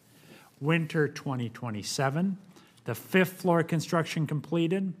completed. Winter 2027, the fifth floor construction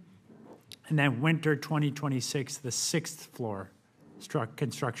completed. And then winter 2026, the sixth floor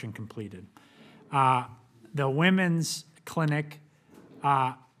construction completed. The women's clinic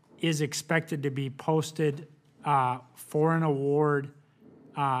is expected to be posted for an award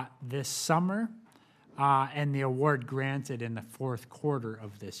this summer, and the award granted in the fourth quarter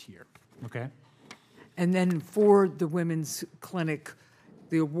of this year. Okay? And then for the women's clinic,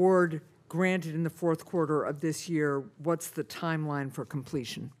 the award granted in the fourth quarter of this year, what's the timeline for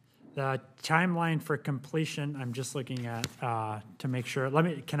completion? The timeline for completion, I'm just looking at to make sure.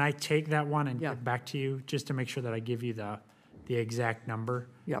 Can I take that one and get back to you just to make sure that I give you the exact number?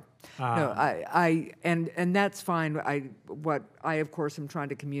 Yep. No, and that's fine. What I, of course, am trying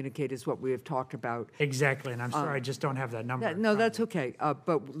to communicate is what we have talked about. Exactly, and I'm sorry, I just don't have that number. No, that's okay.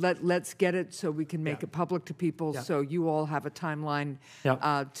 But let's get it so we can make it public to people, so you all have a timeline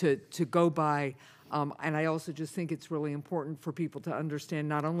to go by. And I also just think it's really important for people to understand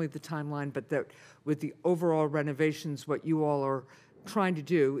not only the timeline, but that with the overall renovations, what you all are trying to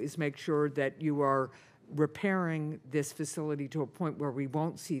do is make sure that you are repairing this facility to a point where we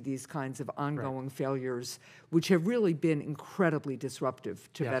won't see these kinds of ongoing failures, which have really been incredibly disruptive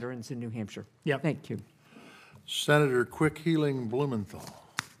to veterans in New Hampshire. Yep. Thank you. Senator Quick Healing Blumenthal.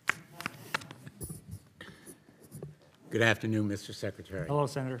 Good afternoon, Mr. Secretary. Hello,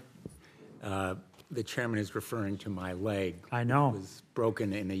 Senator. The chairman is referring to my leg. I know. It was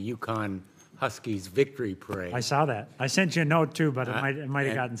broken in a Yukon Huskies victory parade. I saw that. I sent you a note too, but it might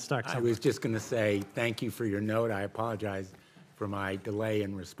have gotten stuck somewhere. I was just going to say thank you for your note. I apologize for my delay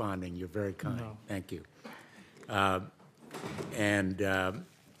in responding. You're very kind. No. Thank you. And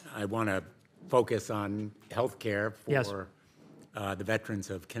I want to focus on health care for the veterans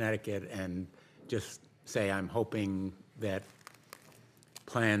of Connecticut and just say I'm hoping that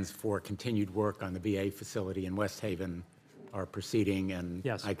plans for continued work on the VA facility in West Haven are proceeding, and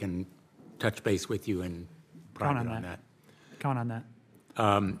I can touch base with you in private on that. Count on that.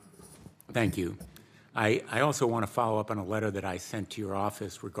 Thank you. I also want to follow up on a letter that I sent to your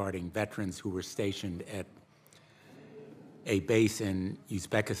office regarding veterans who were stationed at a base in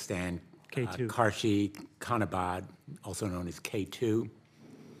Uzbekistan, K2. Karshi Khanabad, also known as K2.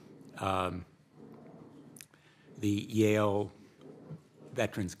 The Yale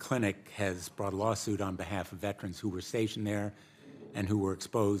Veterans Clinic has brought a lawsuit on behalf of veterans who were stationed there and who were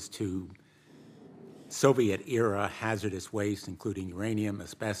exposed to Soviet-era hazardous waste, including uranium,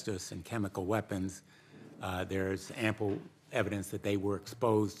 asbestos, and chemical weapons. There's ample evidence that they were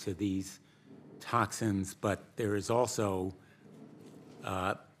exposed to these toxins, but there is also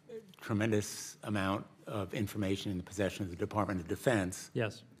a tremendous amount of information in the possession of the Department of Defense.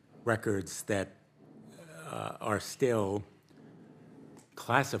 Yes. Records that are still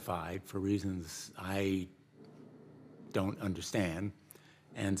classified for reasons I don't understand.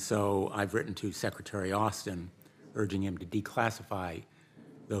 And so I've written to Secretary Austin urging him to declassify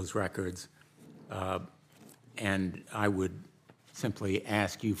those records. And I would simply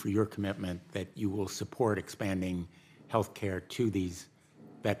ask you for your commitment that you will support expanding health care to these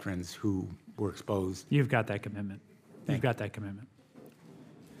veterans who were exposed. You've got that commitment. You've got that commitment.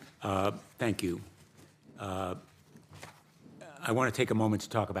 Thank you. I want to take a moment to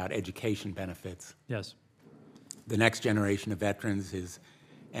talk about education benefits. Yes. The next generation of veterans is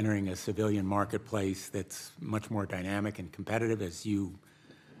entering a civilian marketplace that's much more dynamic and competitive, as you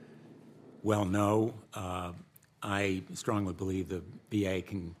well know. I strongly believe the VA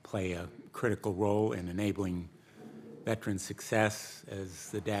can play a critical role in enabling veteran success. As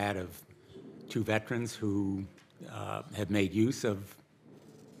the dad of 2 veterans who have made use of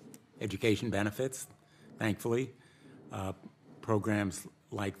education benefits, thankfully, Programs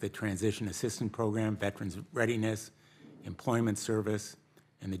like the Transition Assistance Program, Veterans Readiness, Employment Service,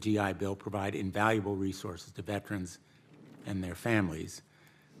 and the GI Bill provide invaluable resources to veterans and their families.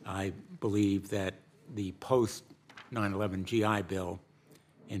 I believe that the post-9/11 GI Bill,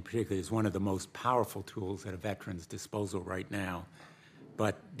 in particular, is one of the most powerful tools at a veteran's disposal right now.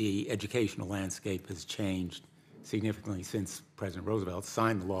 But the educational landscape has changed significantly since President Roosevelt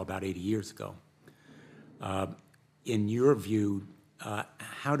signed the law about 80 years ago. In your view,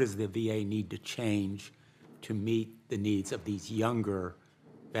 how does the VA need to change to meet the needs of these younger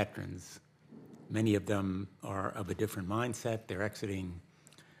veterans? Many of them are of a different mindset. They're exiting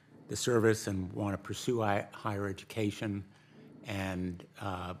the service and want to pursue higher education. And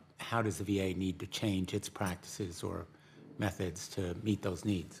how does the VA need to change its practices or methods to meet those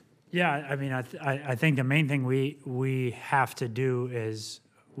needs? Yeah, I mean, I think the main thing we have to do is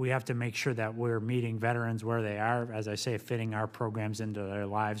we have to make sure that we're meeting veterans where they are, as I say, fitting our programs into their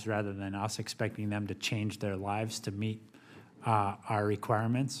lives rather than us expecting them to change their lives to meet our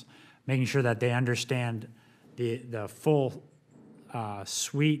requirements. Making sure that they understand the full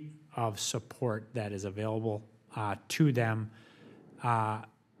suite of support that is available to them,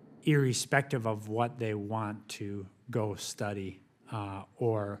 irrespective of what they want to go study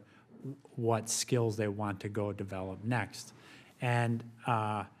or what skills they want to go develop next. And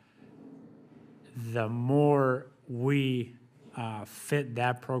the more we fit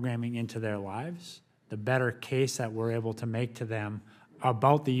that programming into their lives, the better case that we're able to make to them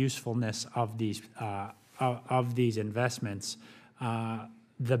about the usefulness of these investments,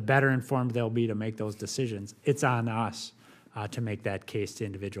 the better informed they'll be to make those decisions. It's on us to make that case to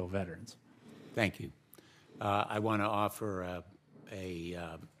individual veterans. Thank you. I want to offer a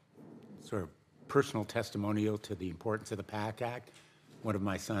sort of personal testimonial to the importance of the PAC Act. One of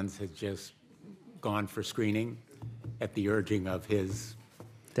my sons has just gone for screening at the urging of his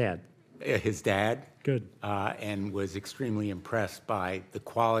dad. Good. And was extremely impressed by the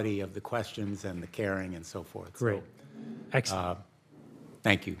quality of the questions and the caring and so forth. Great. So, Excellent.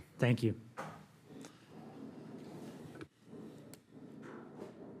 Thank you. Thank you.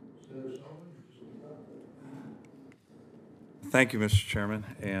 Thank you, Mr. Chairman.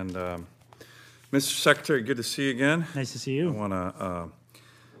 And Mr. Secretary, good to see you again. Nice to see you. I want to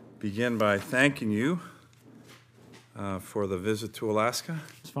begin by thanking you for the visit to Alaska.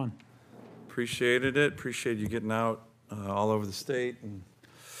 It's fun. Appreciated it. Appreciate you getting out all over the state. And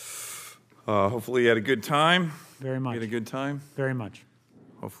hopefully you had a good time. Very much. You had a good time? Very much.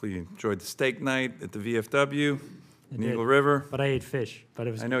 Hopefully you enjoyed the steak night at the VFW in Eagle did. River. But I ate fish. But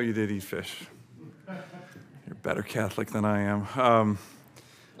it was. I know you did eat fish. You're a better Catholic than I am.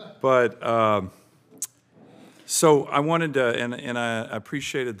 So I wanted to, and I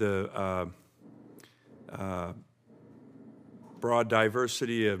appreciated the broad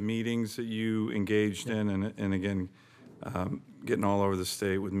diversity of meetings that you engaged in, and again, getting all over the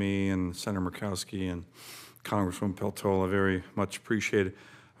state with me and Senator Murkowski and Congresswoman Peltola, very much appreciated.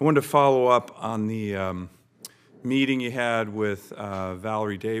 I wanted to follow up on the meeting you had with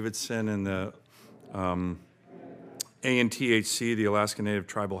Valerie Davidson and the ANTHC, the Alaska Native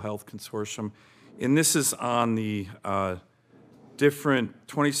Tribal Health Consortium. And this is on the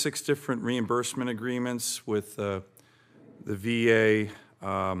 26 different reimbursement agreements with the VA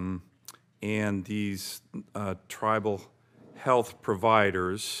and these tribal health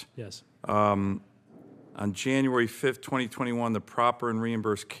providers. Yes. On January 5th, 2021, the Proper and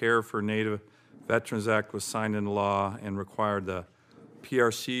Reimbursed Care for Native Veterans Act was signed into law and required the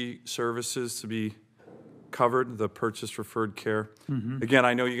PRC services to be covered, the purchase referred care. Mm-hmm. Again,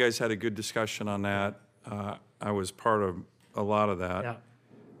 I know you guys had a good discussion on that. I was part of a lot of that.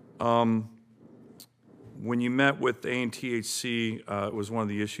 Yeah. When you met with ANTHC, it was one of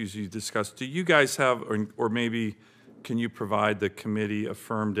the issues you discussed. Do you guys have, or maybe can you provide the committee a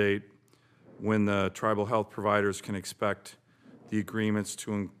firm date when the tribal health providers can expect the agreements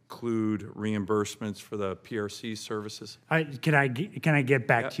to include reimbursements for the PRC services? Can I get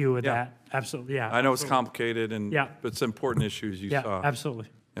back to you with that? Absolutely, yeah. I know it's complicated, but it's important issues you saw. Absolutely.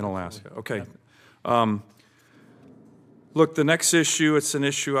 In Alaska. Okay. Look, the next issue, it's an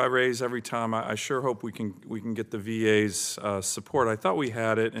issue I raise every time. I sure hope we can get the VA's support. I thought we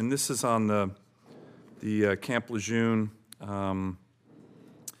had it, and this is on the Camp Lejeune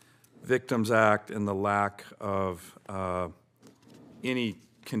Victims Act and the lack of any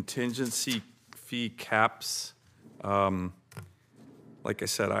contingency fee caps. Like I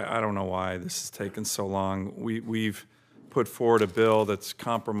said, I don't know why this has taken so long. We've put forward a bill that's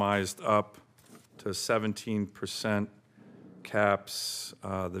compromised up to 17% caps.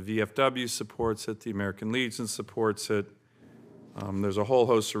 The VFW supports it. The American Legion supports it. There's a whole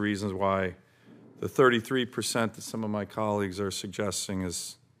host of reasons why the 33% that some of my colleagues are suggesting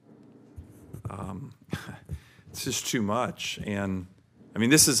is it's just too much. And I mean,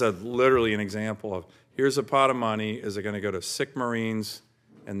 this is literally an example of here's a pot of money. Is it going to go to sick Marines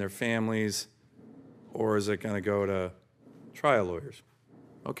and their families, or is it going to go to trial lawyers?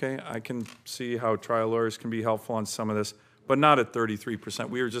 Okay, I can see how trial lawyers can be helpful on some of this, but not at 33%.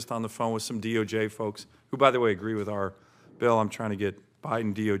 We were just on the phone with some DOJ folks who, by the way, agree with our bill. I'm trying to get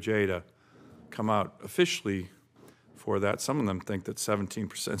Biden DOJ to come out officially for that. Some of them think that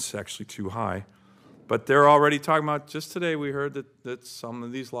 17% is actually too high. But they're already talking about, just today we heard that some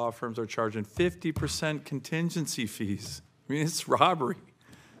of these law firms are charging 50% contingency fees. I mean, it's robbery.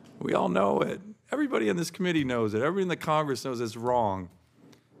 We all know it. Everybody in this committee knows it. Everybody in the Congress knows it's wrong.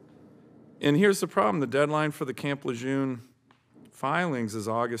 And here's the problem. The deadline for the Camp Lejeune filings is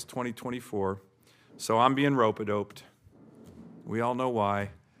August 2024. So I'm being rope-a-doped. We all know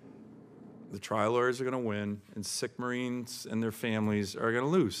why. The trial lawyers are going to win, and sick Marines and their families are going to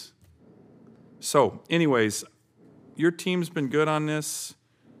lose. So, anyways, your team's been good on this.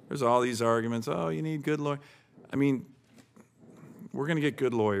 There's all these arguments. Oh, you need good lawyers. I mean, we're going to get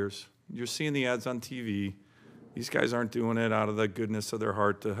good lawyers. You're seeing the ads on TV. These guys aren't doing it out of the goodness of their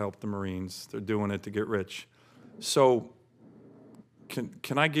heart to help the Marines. They're doing it to get rich. So,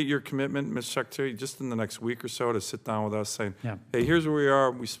 can I get your commitment, Mr. Secretary, just in the next week or so to sit down with us saying, hey, here's where we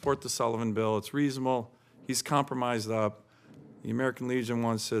are. We support the Sullivan bill. It's reasonable. He's compromised up. The American Legion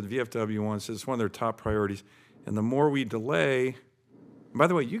wants it. VFW wants it. It's one of their top priorities. And the more we delay, by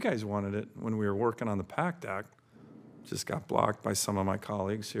the way, you guys wanted it when we were working on the PACT Act. Just got blocked by some of my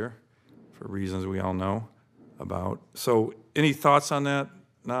colleagues here for reasons we all know about. So any thoughts on that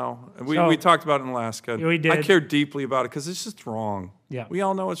now? We talked about it in Alaska. We did. I care deeply about it because it's just wrong. Yeah. We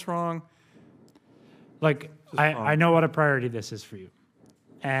all know it's wrong. Like, I know what a priority this is for you.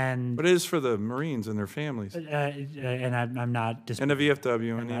 But it is for the Marines and their families. And I'm not disputing. And the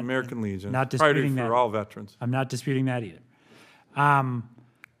VFW and the American Legion. Not disputing that. For all veterans. I'm not disputing that either.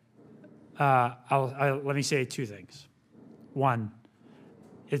 Let me say two things. One,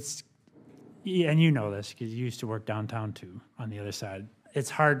 and you know this because you used to work downtown too on the other side. It's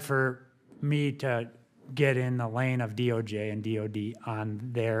hard for me to get in the lane of DOJ and DOD on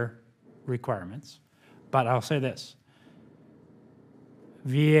their requirements. But I'll say this.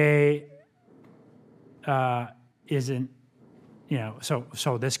 VA isn't,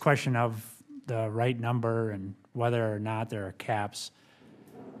 so this question of the right number and whether or not there are caps,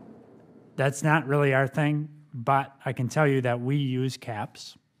 that's not really our thing, but I can tell you that we use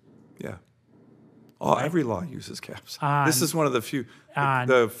caps. Yeah. Oh, every law uses caps. This is one of the few.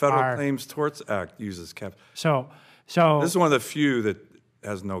 The Federal Claims Torts Act uses caps. So this is one of the few that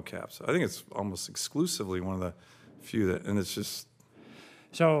has no caps. I think it's almost exclusively one of the few that, and it's just.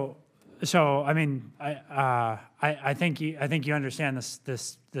 So I mean, I think you understand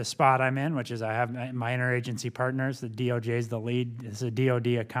the spot I'm in, which is I have my interagency partners. The DOJ is the lead. It's a DOD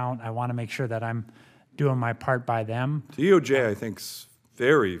account. I want to make sure that I'm doing my part by them. DOJ, I think, is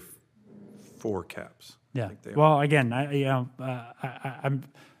very for caps. Yeah. Well, again, I'm.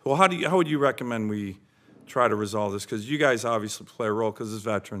 Well, how would you recommend we try to resolve this? Because you guys obviously play a role because it's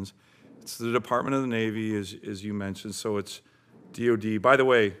veterans. It's the Department of the Navy, as you mentioned. So it's DOD. By the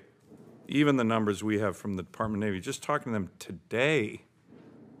way, even the numbers we have from the Department of Navy, just talking to them today,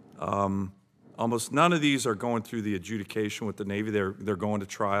 almost none of these are going through the adjudication with the Navy. They're going to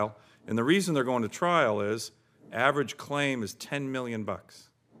trial. And the reason they're going to trial is average claim is $10 million.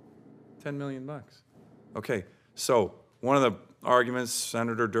 $10 million. Okay, so one of the arguments,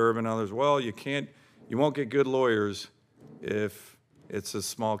 Senator Durbin and others, well, you won't get good lawyers if it's a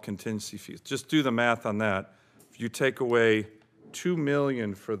small contingency fee. Just do the math on that. If you take away $2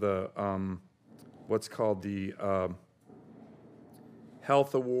 million for the what's called the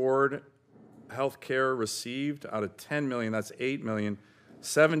health award, health care received out of $10 million, that's $8 million.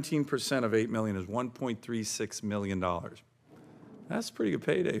 17% of $8 million is $1.36 million. That's a pretty good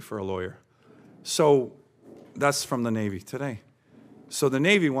payday for a lawyer. So that's from the Navy today. So the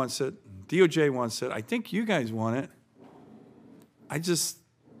Navy wants it, DOJ wants it. I think you guys want it.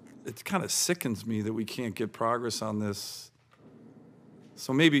 It kind of sickens me that we can't get progress on this.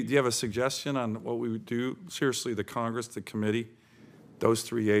 So maybe, do you have a suggestion on what we would do? Seriously, the Congress, the committee, those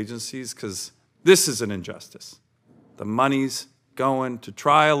three agencies, because this is an injustice. The money's going to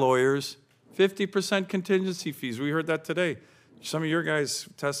trial lawyers, 50% contingency fees. We heard that today. Some of your guys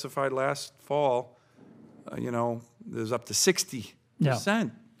testified last fall, there's up to 60%. Yeah.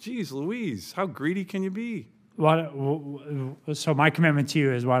 Jeez Louise, how greedy can you be? So my commitment to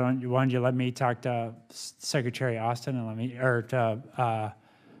you is why don't you let me talk to Secretary Austin and to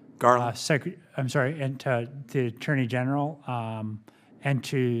Garland? I'm sorry, and to the Attorney General and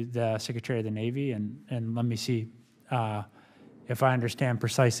to the Secretary of the Navy, and let me see if I understand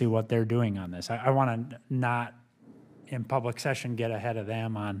precisely what they're doing on this. I want to not, in public session, get ahead of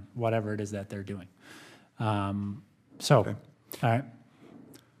them on whatever it is that they're doing. All right.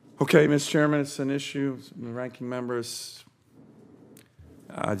 Okay, Mr. Chairman, it's an issue. Ranking members,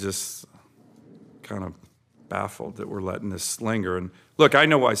 I just kind of baffled that we're letting this linger. And look, I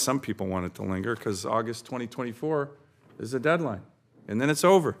know why some people want it to linger, because August 2024 is the deadline. And then it's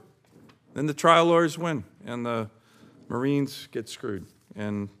over. Then the trial lawyers win, and the Marines get screwed.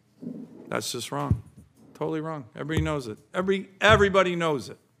 And that's just wrong. Totally wrong. Everybody knows it. Everybody knows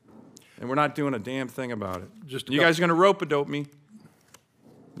it. And we're not doing a damn thing about it. You guys are going to rope-a-dope me.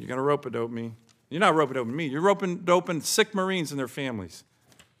 You're going to rope-a-dope me. You're not rope-a-doping me. You're rope-a-doping sick Marines and their families.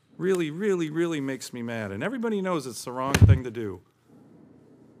 Really, really, really makes me mad. And everybody knows it's the wrong thing to do.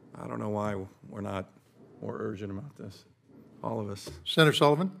 I don't know why we're not more urgent about this. All of us. Senator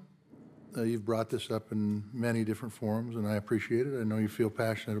Sullivan, you've brought this up in many different forums, and I appreciate it. I know you feel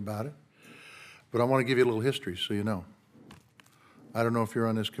passionate about it. But I want to give you a little history so you know. I don't know if you're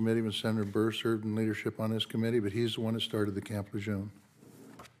on this committee, but Senator Burr served in leadership on this committee, but he's the one that started the Camp Lejeune.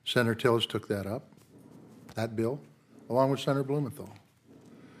 Senator Tillis took that bill, along with Senator Blumenthal.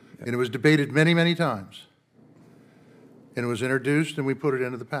 And it was debated many, many times. And it was introduced, and we put it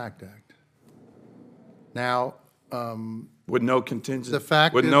into the PACT Act. Now, with no contingency,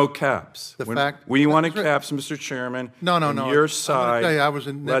 with no caps. We wanted caps, Mr. Chairman. No. Your side. I was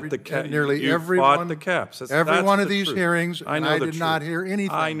in nearly every fought the caps. That's one of these hearings, and I did not hear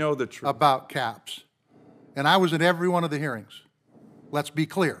anything. I know the truth about caps, and I was in every one of the hearings. Let's be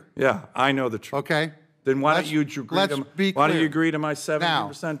clear. Yeah, I know the truth. Okay. Then why don't you agree to my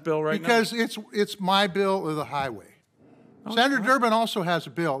 70% bill right now? Because it's my bill or the highway. Senator Durbin also has a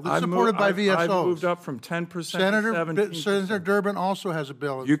bill that's supported by VSOs. I've moved up from 10% to 17%. Senator Durbin also has a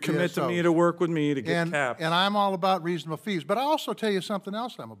bill. You commit to me to work with me to get caps. And I'm all about reasonable fees. But I also tell you something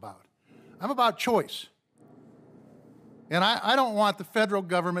else I'm about. I'm about choice. And I don't want the federal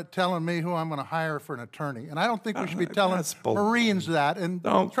government telling me who I'm going to hire for an attorney. And I don't think we should be telling Marines that. And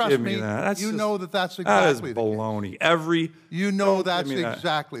trust me, you know that's exactly that is baloney. You know that's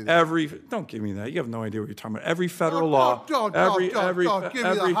exactly that. Don't give me that. You have no idea what you're talking about. Every federal law. Don't give me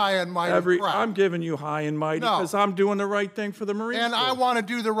the high and mighty crap. I'm giving you high and mighty because I'm doing the right thing for the Marines. And I want to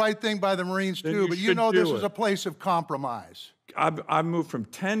do the right thing by the Marines too. But you know this is a place of compromise. I've moved from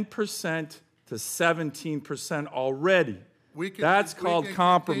 10% to 17% already. That's called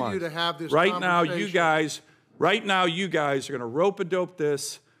compromise. To have this right now, you guys are going to rope-a-dope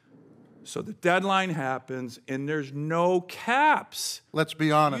this so the deadline happens and there's no caps. Let's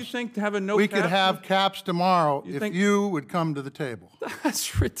be honest. You think having no caps? We could have caps tomorrow if you would come to the table.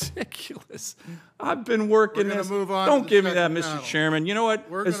 That's ridiculous. I've been working this. Don't give me that, Mr. Chairman. You know what?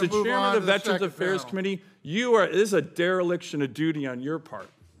 As the chairman of the Veterans Affairs Committee, this is a dereliction of duty on your part.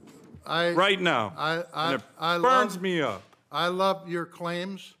 Right now. And it burns me up. I love your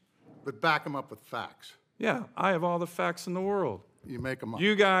claims, but back them up with facts. Yeah, I have all the facts in the world. You make them up.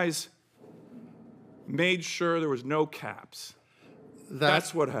 You guys made sure there was no caps.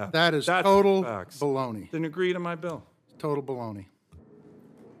 That's what happened. That is total baloney. Didn't agree to my bill. Total baloney.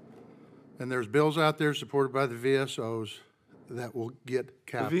 And there's bills out there supported by the VSOs that will get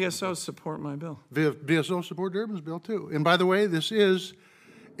caps. The VSOs support my bill. VSOs support Durbin's bill, too. And by the way, this is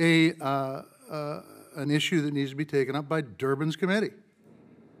an issue that needs to be taken up by Durbin's committee.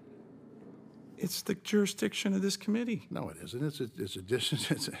 It's the jurisdiction of this committee. No, it isn't.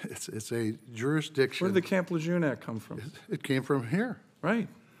 It's a jurisdiction. Where did the Camp Lejeune Act come from? It came from here. Right.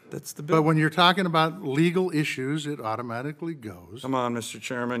 That's the bill. But when you're talking about legal issues, it automatically goes. Come on, Mr.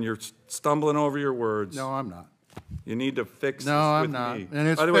 Chairman. You're stumbling over your words. No, I'm not. You need to fix this with I'm not. me. And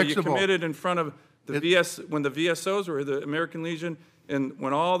it's By the way, you fixable. committed in front of when the VSOs were the American Legion, and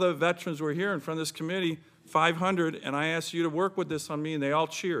when all the veterans were here in front of this committee, 500, and I asked you to work with this on me, and they all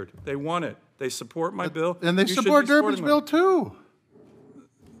cheered. They won it. They support my bill. And they support Durbin's bill, too.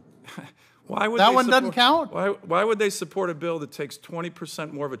 Why would that one doesn't count? Why would they support a bill that takes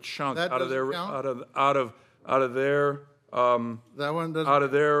 20% more of a chunk out of their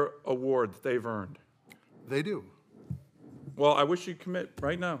award that they've earned? They do. Well, I wish you'd commit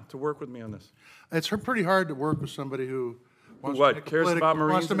right now to work with me on this. It's pretty hard to work with somebody who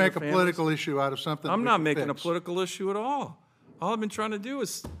wants to make a political issue out of something. I'm not making a political issue at all. All I've been trying to do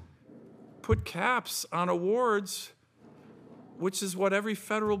is put caps on awards, which is what every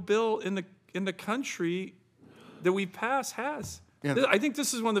federal bill in the country that we pass has. And- I think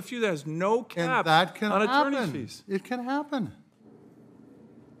this is one of the few that has no And cap that can on attorney's happen. fees. It can happen.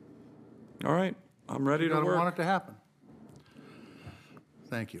 All right, I'm ready You to gotta work. want it to happen.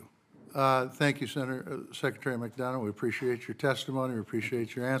 Thank you. Thank you, Secretary McDonough. We appreciate your testimony. We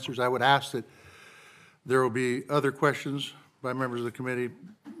appreciate your answers. I would ask that there will be other questions by members of the committee.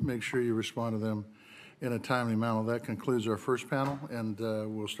 Make sure you respond to them in a timely manner. That concludes our first panel, and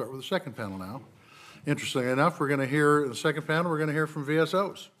we'll start with the second panel now. Interestingly enough, we're going to hear, in the second panel, we're going to hear from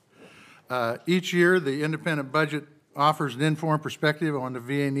VSOs. Each year, the independent budget offers an informed perspective on the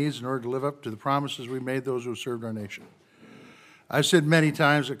VA needs in order to live up to the promises we made those who have served our nation. I've said many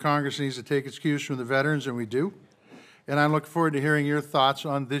times that Congress needs to take its cues from the veterans, and we do. And I look forward to hearing your thoughts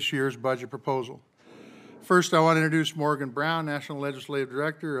on this year's budget proposal. First, I want to introduce Morgan Brown, National Legislative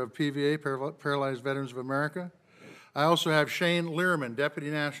Director of PVA, Paralyzed Veterans of America. I also have Shane Learman, Deputy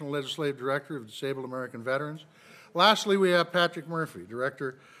National Legislative Director of Disabled American Veterans. Lastly, we have Patrick Murphy,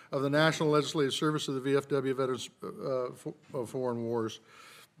 Director of the National Legislative Service of the VFW Veterans of Foreign Wars.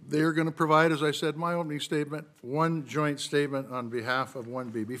 They are going to provide, as I said in my opening statement, one joint statement on behalf of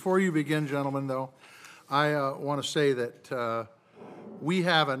 1B. Before you begin, gentlemen, though, I want to say that we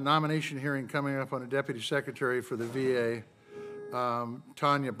have a nomination hearing coming up on a Deputy Secretary for the VA,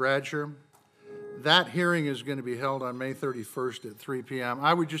 Tanya Bradsher. That hearing is going to be held on May 31st at 3 p.m.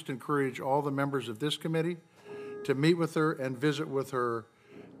 I would just encourage all the members of this committee to meet with her and visit with her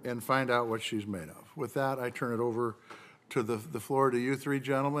and find out what she's made of. With that, I turn it over to the floor to you three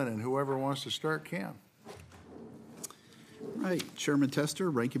gentlemen, and whoever wants to start can. Right, Chairman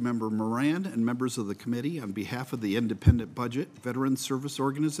Tester, Ranking Member Moran, and members of the committee, on behalf of the Independent Budget Veteran Service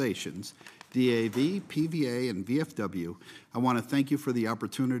Organizations, DAV, PVA, and VFW, I want to thank you for the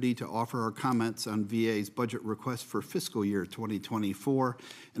opportunity to offer our comments on VA's budget request for fiscal year 2024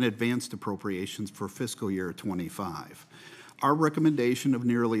 and advanced appropriations for fiscal year 25. Our recommendation of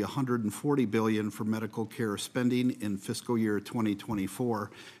nearly $140 billion for medical care spending in fiscal year 2024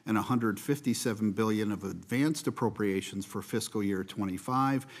 and $157 billion of advanced appropriations for fiscal year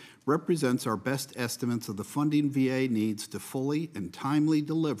 25 represents our best estimates of the funding VA needs to fully and timely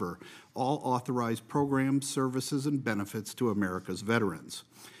deliver all authorized programs, services, and benefits to America's veterans.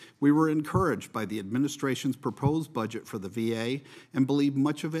 We were encouraged by the administration's proposed budget for the VA and believe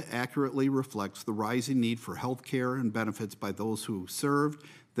much of it accurately reflects the rising need for health care and benefits by those who served,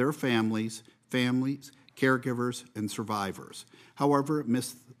 their families, caregivers, and survivors. However, it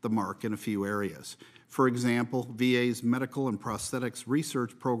missed the mark in a few areas. For example, VA's medical and prosthetics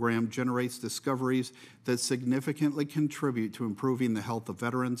research program generates discoveries that significantly contribute to improving the health of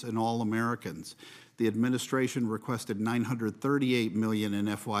veterans and all Americans. The administration requested $938 million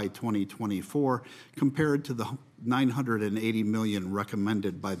in FY 2024 compared to the $980 million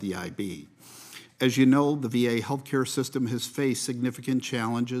recommended by the IB. As you know, the VA healthcare system has faced significant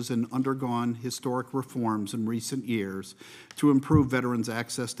challenges and undergone historic reforms in recent years to improve veterans'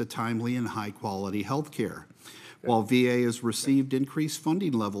 access to timely and high-quality health care. While VA has received increased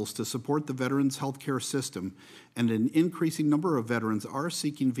funding levels to support the veterans' healthcare system, and an increasing number of veterans are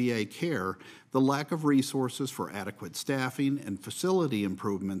seeking VA care, the lack of resources for adequate staffing and facility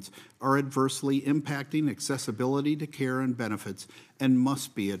improvements are adversely impacting accessibility to care and benefits and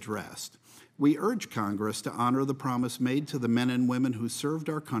must be addressed. We urge Congress to honor the promise made to the men and women who served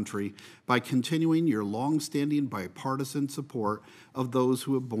our country by continuing your long-standing bipartisan support of those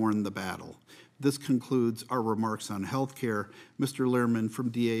who have borne the battle. This concludes our remarks on health care. Mr. Learman from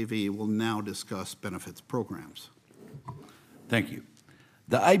DAV will now discuss benefits programs. Thank you.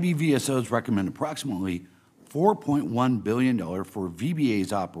 The IBVSOs recommend approximately $4.1 billion for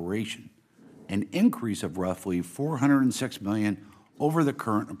VBA's operation, an increase of roughly $406 million over the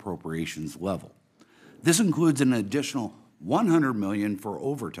current appropriations level. This includes an additional $100 million for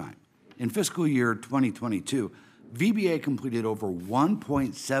overtime. In fiscal year 2022, VBA completed over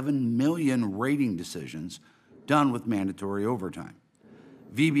 1.7 million rating decisions done with mandatory overtime.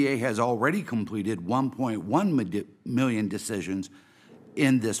 VBA has already completed 1.1 million decisions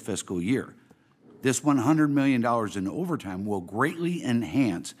in this fiscal year. This $100 million in overtime will greatly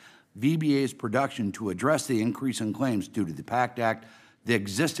enhance VBA's production to address the increase in claims due to the PACT Act, the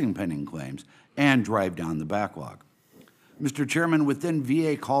existing pending claims, and drive down the backlog. Mr. Chairman, within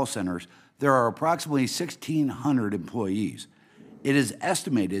VA call centers, there are approximately 1,600 employees. It is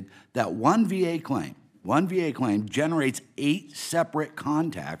estimated that one VA claim generates 8 separate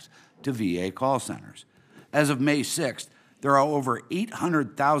contacts to VA call centers. As of May 6th, there are over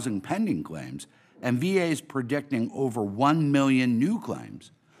 800,000 pending claims, and VA is predicting over 1 million new claims,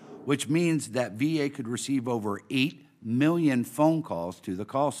 which means that VA could receive over 8 million phone calls to the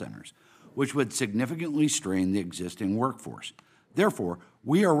call centers. which would significantly strain the existing workforce. Therefore,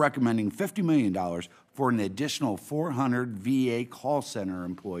 we are recommending $50 million for an additional 400 VA call center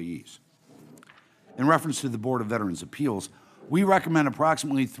employees. In reference to the Board of Veterans' Appeals, we recommend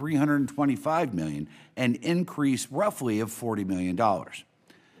approximately $325 million, an increase roughly of $40 million.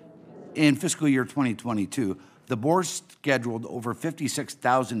 In fiscal year 2022, the board scheduled over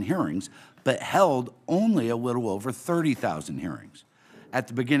 56,000 hearings, but held only a little over 30,000 hearings. At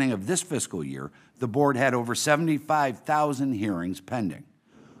the beginning of this fiscal year, the board had over 75,000 hearings pending.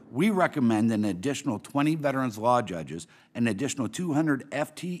 We recommend an additional 20 veterans law judges, an additional 200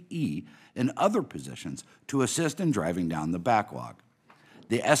 FTE, and other positions to assist in driving down the backlog.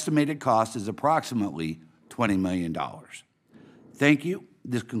 The estimated cost is approximately $20 million. Thank you.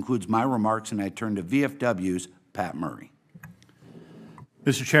 This concludes my remarks, and I turn to VFW's Pat Murray.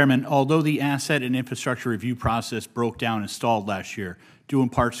 Mr. Chairman, although the asset and infrastructure review process broke down and stalled last year, due in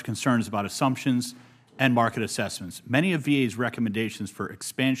part to concerns about assumptions and market assessments, many of VA's recommendations for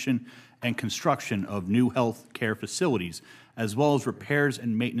expansion and construction of new health care facilities, as well as repairs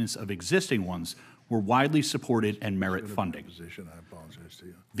and maintenance of existing ones, were widely supported and merit funding. I apologize to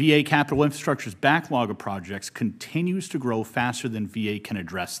you. VA capital infrastructure's backlog of projects continues to grow faster than VA can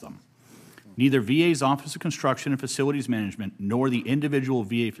address them. Neither VA's Office of Construction and Facilities Management nor the individual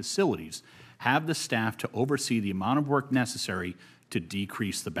VA facilities have the staff to oversee the amount of work necessary to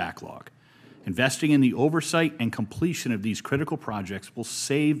decrease the backlog. Investing in the oversight and completion of these critical projects will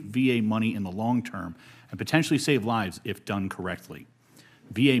save VA money in the long term and potentially save lives if done correctly.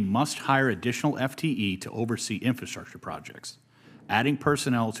 VA must hire additional FTE to oversee infrastructure projects. Adding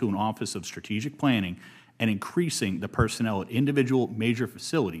personnel to an Office of Strategic Planning and increasing the personnel at individual major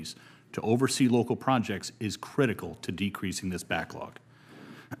facilities to oversee local projects is critical to decreasing this backlog.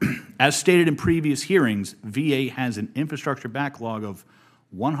 As stated in previous hearings, VA has an infrastructure backlog of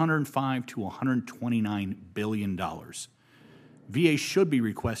 $105 to $129 billion. VA should be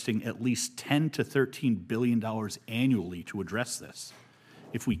requesting at least $10 to $13 billion annually to address this.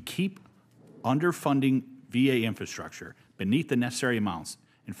 If we keep underfunding VA infrastructure beneath the necessary amounts,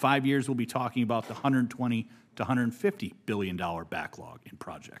 in 5 years we'll be talking about the $120 to $150 billion backlog in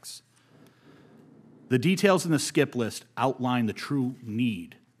projects. The details in the skip list outline the true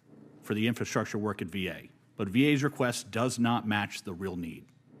need for the infrastructure work at VA, but VA's request does not match the real need.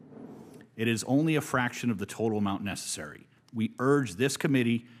 It is only a fraction of the total amount necessary. We urge this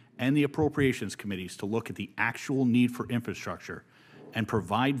committee and the appropriations committees to look at the actual need for infrastructure and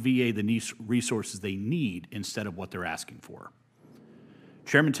provide VA the resources they need instead of what they're asking for.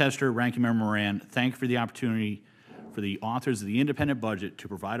 Chairman Tester, Ranking Member Moran, thank you for the opportunity for the authors of the independent budget to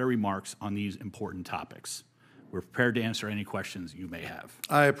provide our remarks on these important topics. We're prepared to answer any questions you may have.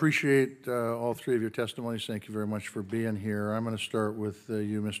 I appreciate all three of your testimonies. Thank you very much for being here. I'm going to start with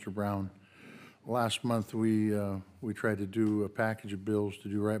you, Mr. Brown. Last month, we tried to do a package of bills to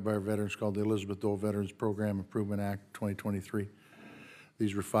do right by our veterans called the Elizabeth Dole Veterans Program Improvement Act 2023.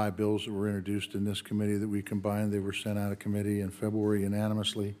 These were 5 bills that were introduced in this committee that we combined. They were sent out of committee in February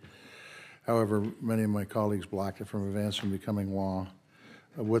unanimously. However, many of my colleagues blocked it from advancing and becoming law.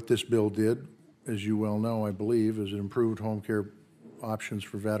 What this bill did, as you well know, I believe, is it improved home care options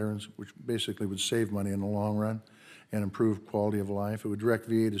for veterans, which basically would save money in the long run and improve quality of life. It would direct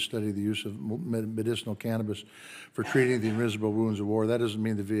VA to study the use of medicinal cannabis for treating the invisible wounds of war. That doesn't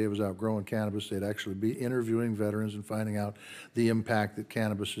mean the VA was outgrowing cannabis. They'd actually be interviewing veterans and finding out the impact that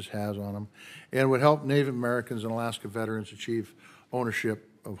cannabis has on them. And would help Native Americans and Alaska veterans achieve ownership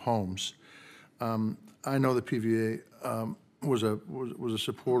of homes. I know the PVA was a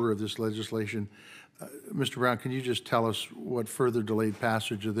supporter of this legislation. Mr. Brown, can you just tell us what further delayed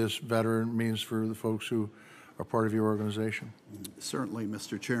passage of this veteran means for the folks who are part of your organization? Certainly,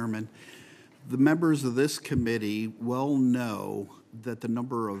 Mr. Chairman. The members of this committee well know that the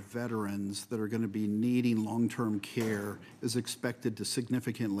number of veterans that are going to be needing long-term care is expected to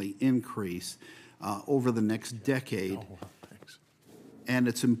significantly increase over the next decade. And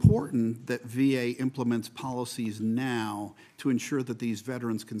it's important that VA implements policies now to ensure that these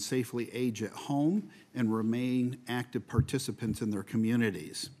veterans can safely age at home and remain active participants in their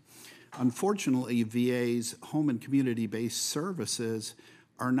communities. Unfortunately, VA's home and community-based services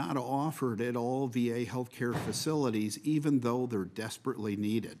are not offered at all VA healthcare facilities, even though they're desperately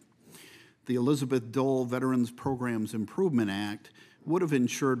needed. The Elizabeth Dole Veterans Programs Improvement Act would have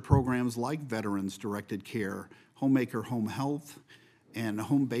ensured programs like Veterans-Directed Care, Homemaker Home Health, and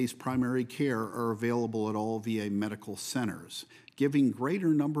home-based primary care are available at all VA medical centers, giving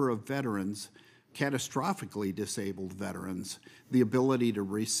greater number of veterans, catastrophically disabled veterans, the ability to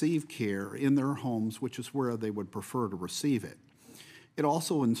receive care in their homes, which is where they would prefer to receive it. It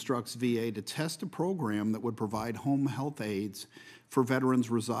also instructs VA to test a program that would provide home health aides for veterans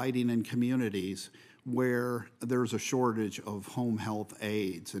residing in communities where there's a shortage of home health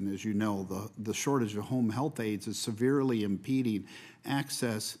aides. And as you know, the shortage of home health aides is severely impeding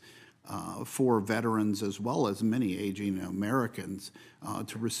access for veterans as well as many aging Americans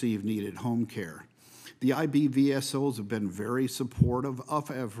to receive needed home care. The IBVSOs have been very supportive of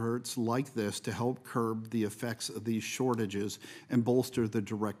efforts like this to help curb the effects of these shortages and bolster the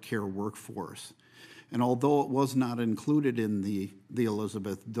direct care workforce. And although it was not included in the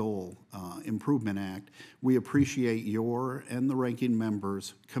Elizabeth Dole Improvement Act, we appreciate your and the ranking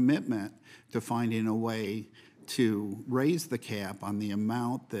member's commitment to finding a way to raise the cap on the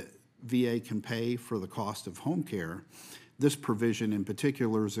amount that VA can pay for the cost of home care. This provision in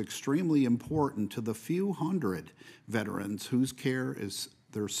particular is extremely important to the few hundred veterans whose care is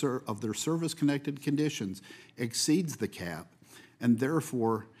of their service-connected conditions exceeds the cap, and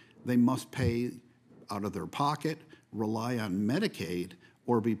therefore they must pay out of their pocket, rely on Medicaid,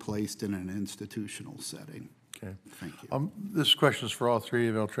 or be placed in an institutional setting. Okay. Thank you. This question is for all three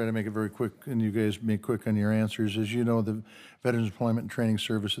of you. I'll try to make it very quick, and you guys be quick on your answers. As you know, the Veterans Employment and Training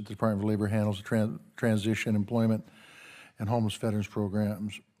Service at the Department of Labor handles the transition, employment, and homeless veterans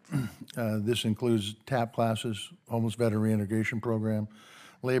programs. This includes TAP classes, homeless veteran reintegration program.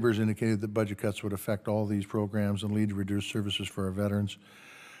 Labor has indicated that budget cuts would affect all these programs and lead to reduced services for our veterans.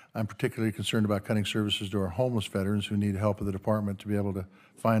 I'm particularly concerned about cutting services to our homeless veterans who need help of the department to be able to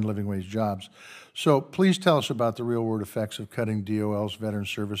find living wage jobs. So please tell us about the real-world effects of cutting DOL's veteran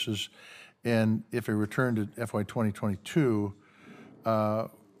services, and if a return to FY 2022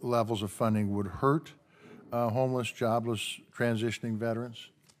 levels of funding would hurt homeless, jobless, transitioning veterans.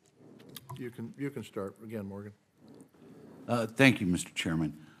 You can start again, Morgan. Thank you, Mr.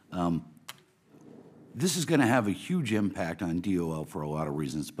 Chairman. This is going to have a huge impact on DOL for a lot of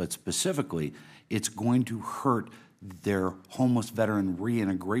reasons, but specifically, it's going to hurt their homeless veteran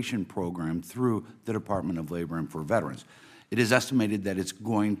reintegration program through the Department of Labor and for Veterans. It is estimated that it's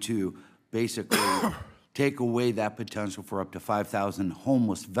going to basically take away that potential for up to 5,000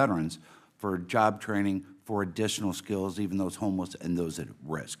 homeless veterans for job training, for additional skills, even those homeless and those at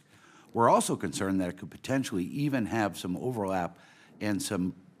risk. We're also concerned that it could potentially even have some overlap and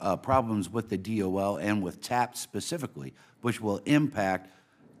some problems with the DOL and with TAP specifically, which will impact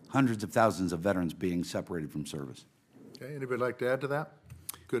hundreds of thousands of veterans being separated from service. Okay, anybody like to add to that?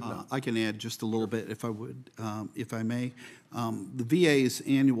 Good enough. I can add just a little bit if I would, if I may. The VA's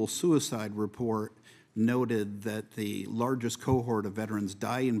annual suicide report noted that the largest cohort of veterans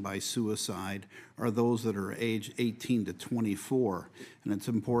dying by suicide are those that are aged 18 to 24. And it's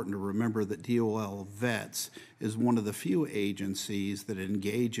important to remember that DOL Vets is one of the few agencies that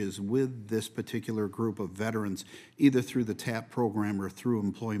engages with this particular group of veterans, either through the TAP program or through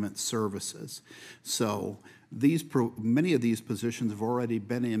employment services. So many of these positions have already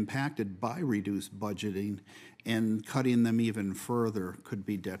been impacted by reduced budgeting, and cutting them even further could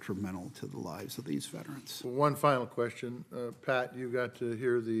be detrimental to the lives of these veterans. One final question. Pat, you got to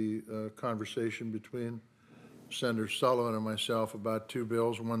hear the conversation between Senator Sullivan and myself about two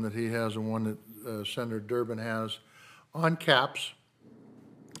bills, one that he has and one that Senator Durbin has on caps.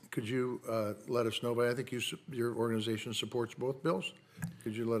 Could you let us know, but I think your organization supports both bills.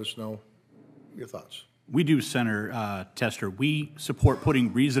 Could you let us know your thoughts? We do, Senator Tester. We support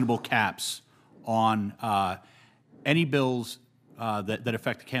putting reasonable caps on any bills that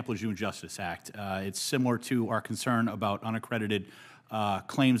affect the Camp Lejeune Justice Act. It's similar to our concern about unaccredited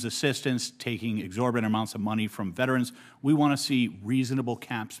claims assistance, taking exorbitant amounts of money from veterans. We want to see reasonable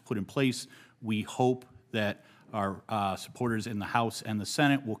caps put in place. We hope that our supporters in the House and the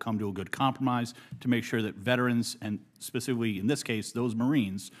Senate will come to a good compromise to make sure that veterans, and specifically in this case, those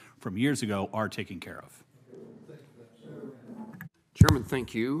Marines from years ago, are taken care of. Chairman,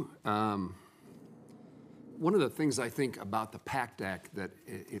 thank you. One of the things I think about the PACT Act that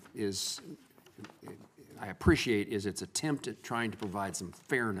I appreciate is its attempt at trying to provide some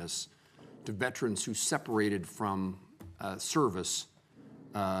fairness to veterans who separated from service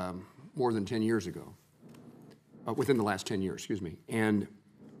more than 10 years ago, within the last 10 years, excuse me. And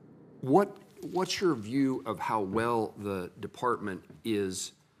what's your view of how well the department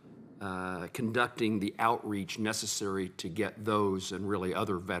is conducting the outreach necessary to get those and really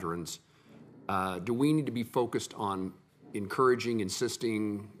other veterans? Do we need to be focused on encouraging,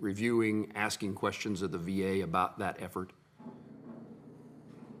 insisting, reviewing, asking questions of the VA about that effort?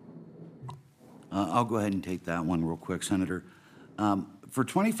 I'll go ahead and take that one real quick, Senator. For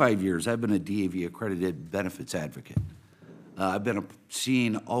 25 years, I've been a DAV accredited benefits advocate. I've been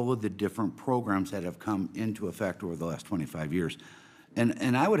seeing all of the different programs that have come into effect over the last 25 years.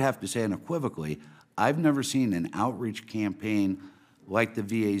 And I would have to say unequivocally, I've never seen an outreach campaign like the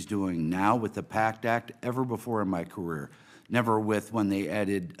VA's doing now with the PACT Act ever before in my career. Never with when they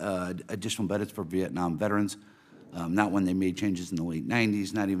added additional benefits for Vietnam veterans, not when they made changes in the late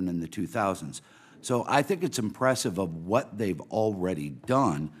 90s, not even in the 2000s. So I think it's impressive of what they've already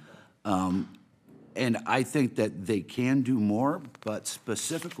done. And I think that they can do more, but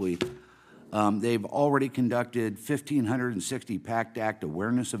specifically, they've already conducted 1,560 PACT Act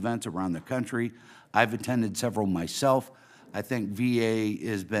awareness events around the country. I've attended several myself. I think VA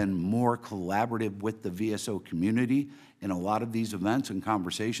has been more collaborative with the VSO community in a lot of these events and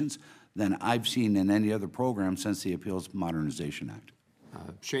conversations than I've seen in any other program since the Appeals Modernization Act.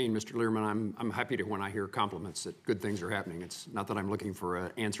 Shane, Mr. Learman, I'm happy to when I hear compliments that good things are happening. It's not that I'm looking for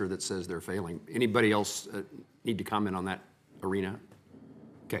an answer that says they're failing. Anybody else need to comment on that arena?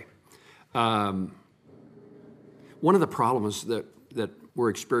 Okay. One of the problems that we're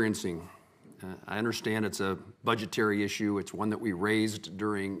experiencing, I understand it's a budgetary issue, it's one that we raised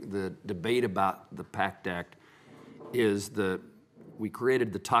during the debate about the PACT Act, is we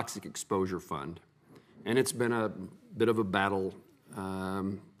created the Toxic Exposure Fund, and it's been a bit of a battle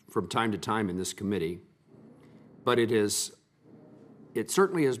from time to time in this committee, but it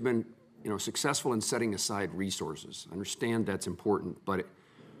certainly has been successful in setting aside resources. I understand that's important, but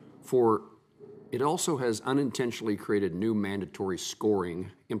it also has unintentionally created new mandatory scoring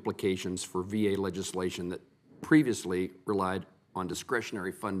implications for VA legislation that previously relied on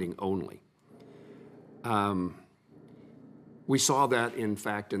discretionary funding only. We saw that, in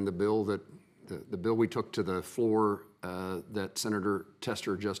fact, in the bill the bill we took to the floor that Senator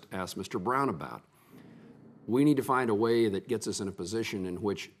Tester just asked Mr. Brown about. We need to find a way that gets us in a position in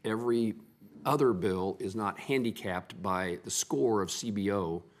which every other bill is not handicapped by the score of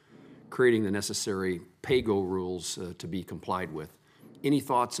CBO, creating the necessary pay-go rules to be complied with. Any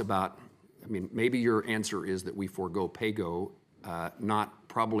thoughts about, maybe your answer is that we forego pay-go, not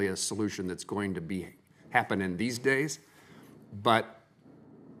probably a solution that's going to happen in these days, but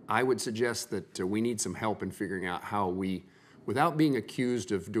I would suggest that we need some help in figuring out how we, without being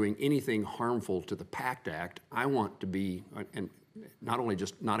accused of doing anything harmful to the PACT Act, I want to be, and not only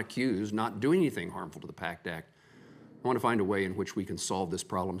just not accused, not doing anything harmful to the PACT Act. I want to find a way in which we can solve this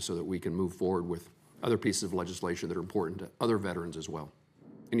problem so that we can move forward with other pieces of legislation that are important to other veterans as well.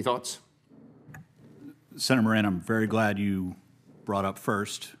 Any thoughts? Senator Moran, I'm very glad you brought up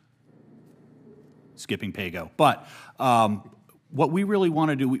first skipping pay-go. But what we really want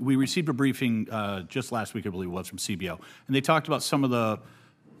to do, we received a briefing just last week, I believe it was, from CBO, and they talked about some of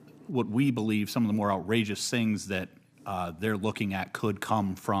what we believe, some of the more outrageous things that they're looking at could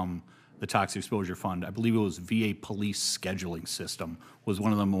come from the Toxic Exposure Fund. I believe it was VA police scheduling system was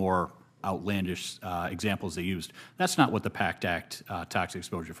one of the more outlandish examples they used. That's not what the PACT Act Toxic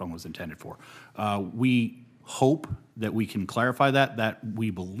Exposure Fund was intended for. We hope that we can clarify that we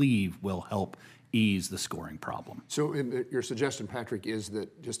believe will help ease the scoring problem. So your suggestion, Patrick, is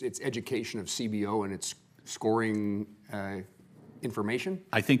that just it's education of CBO and it's scoring information?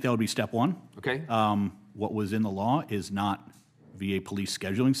 I think that would be step one. Okay. What was in the law is not VA police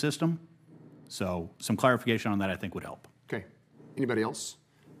scheduling system. So some clarification on that I think would help. Okay. Anybody else?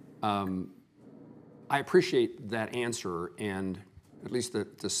 I appreciate that answer, and at least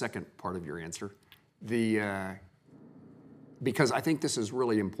the second part of your answer. Because I think this is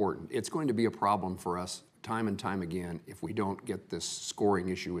really important. It's going to be a problem for us time and time again if we don't get this scoring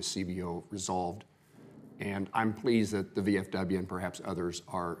issue with CBO resolved. And I'm pleased that the VFW and perhaps others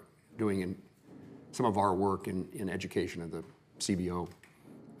are doing some of our work in education of the CBO.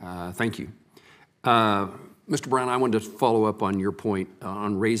 Thank you. Mr. Brown, I wanted to follow up on your point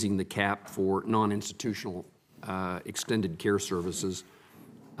on raising the cap for non-institutional extended care services.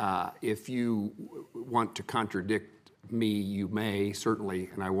 If you want to contradict me, you may, certainly,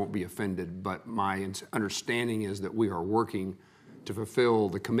 and I won't be offended, but my understanding is that we are working to fulfill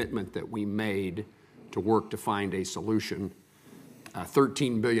the commitment that we made to work to find a solution.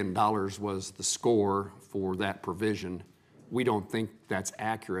 $13 billion was the score for that provision. We don't think that's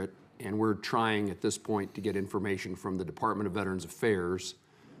accurate, and we're trying at this point to get information from the Department of Veterans Affairs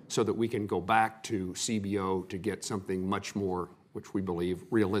so that we can go back to CBO to get something much more, which we believe,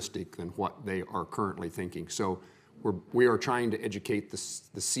 realistic than what they are currently thinking. So we are trying to educate the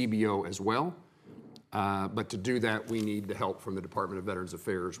CBO as well, but to do that, we need the help from the Department of Veterans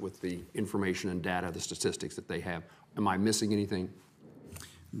Affairs with the information and data, the statistics that they have. Am I missing anything?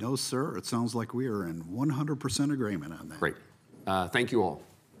 No, sir. It sounds like we are in 100% agreement on that. Great. Thank you all.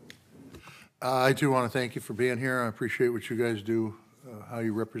 I too want to thank you for being here. I appreciate what you guys do, how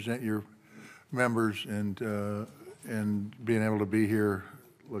you represent your members, and and being able to be here.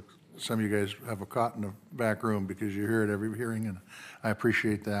 Look, some of you guys have a cot in the back room because you hear it every hearing, and I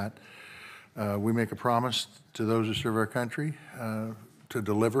appreciate that. We make a promise to those who serve our country to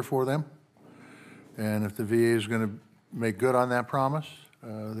deliver for them. And if the VA is going to make good on that promise,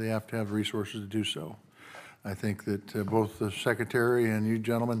 they have to have resources to do so. I think that both the Secretary and you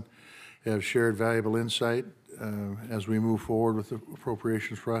gentlemen have shared valuable insight as we move forward with the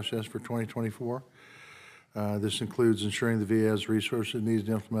appropriations process for 2024. This includes ensuring the VA has resources it needs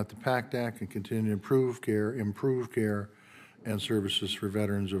to implement the PACT Act and continue to improve care, and services for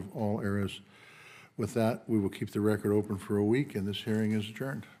veterans of all eras. With that, we will keep the record open for a week, and this hearing is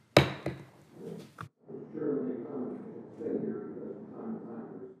adjourned.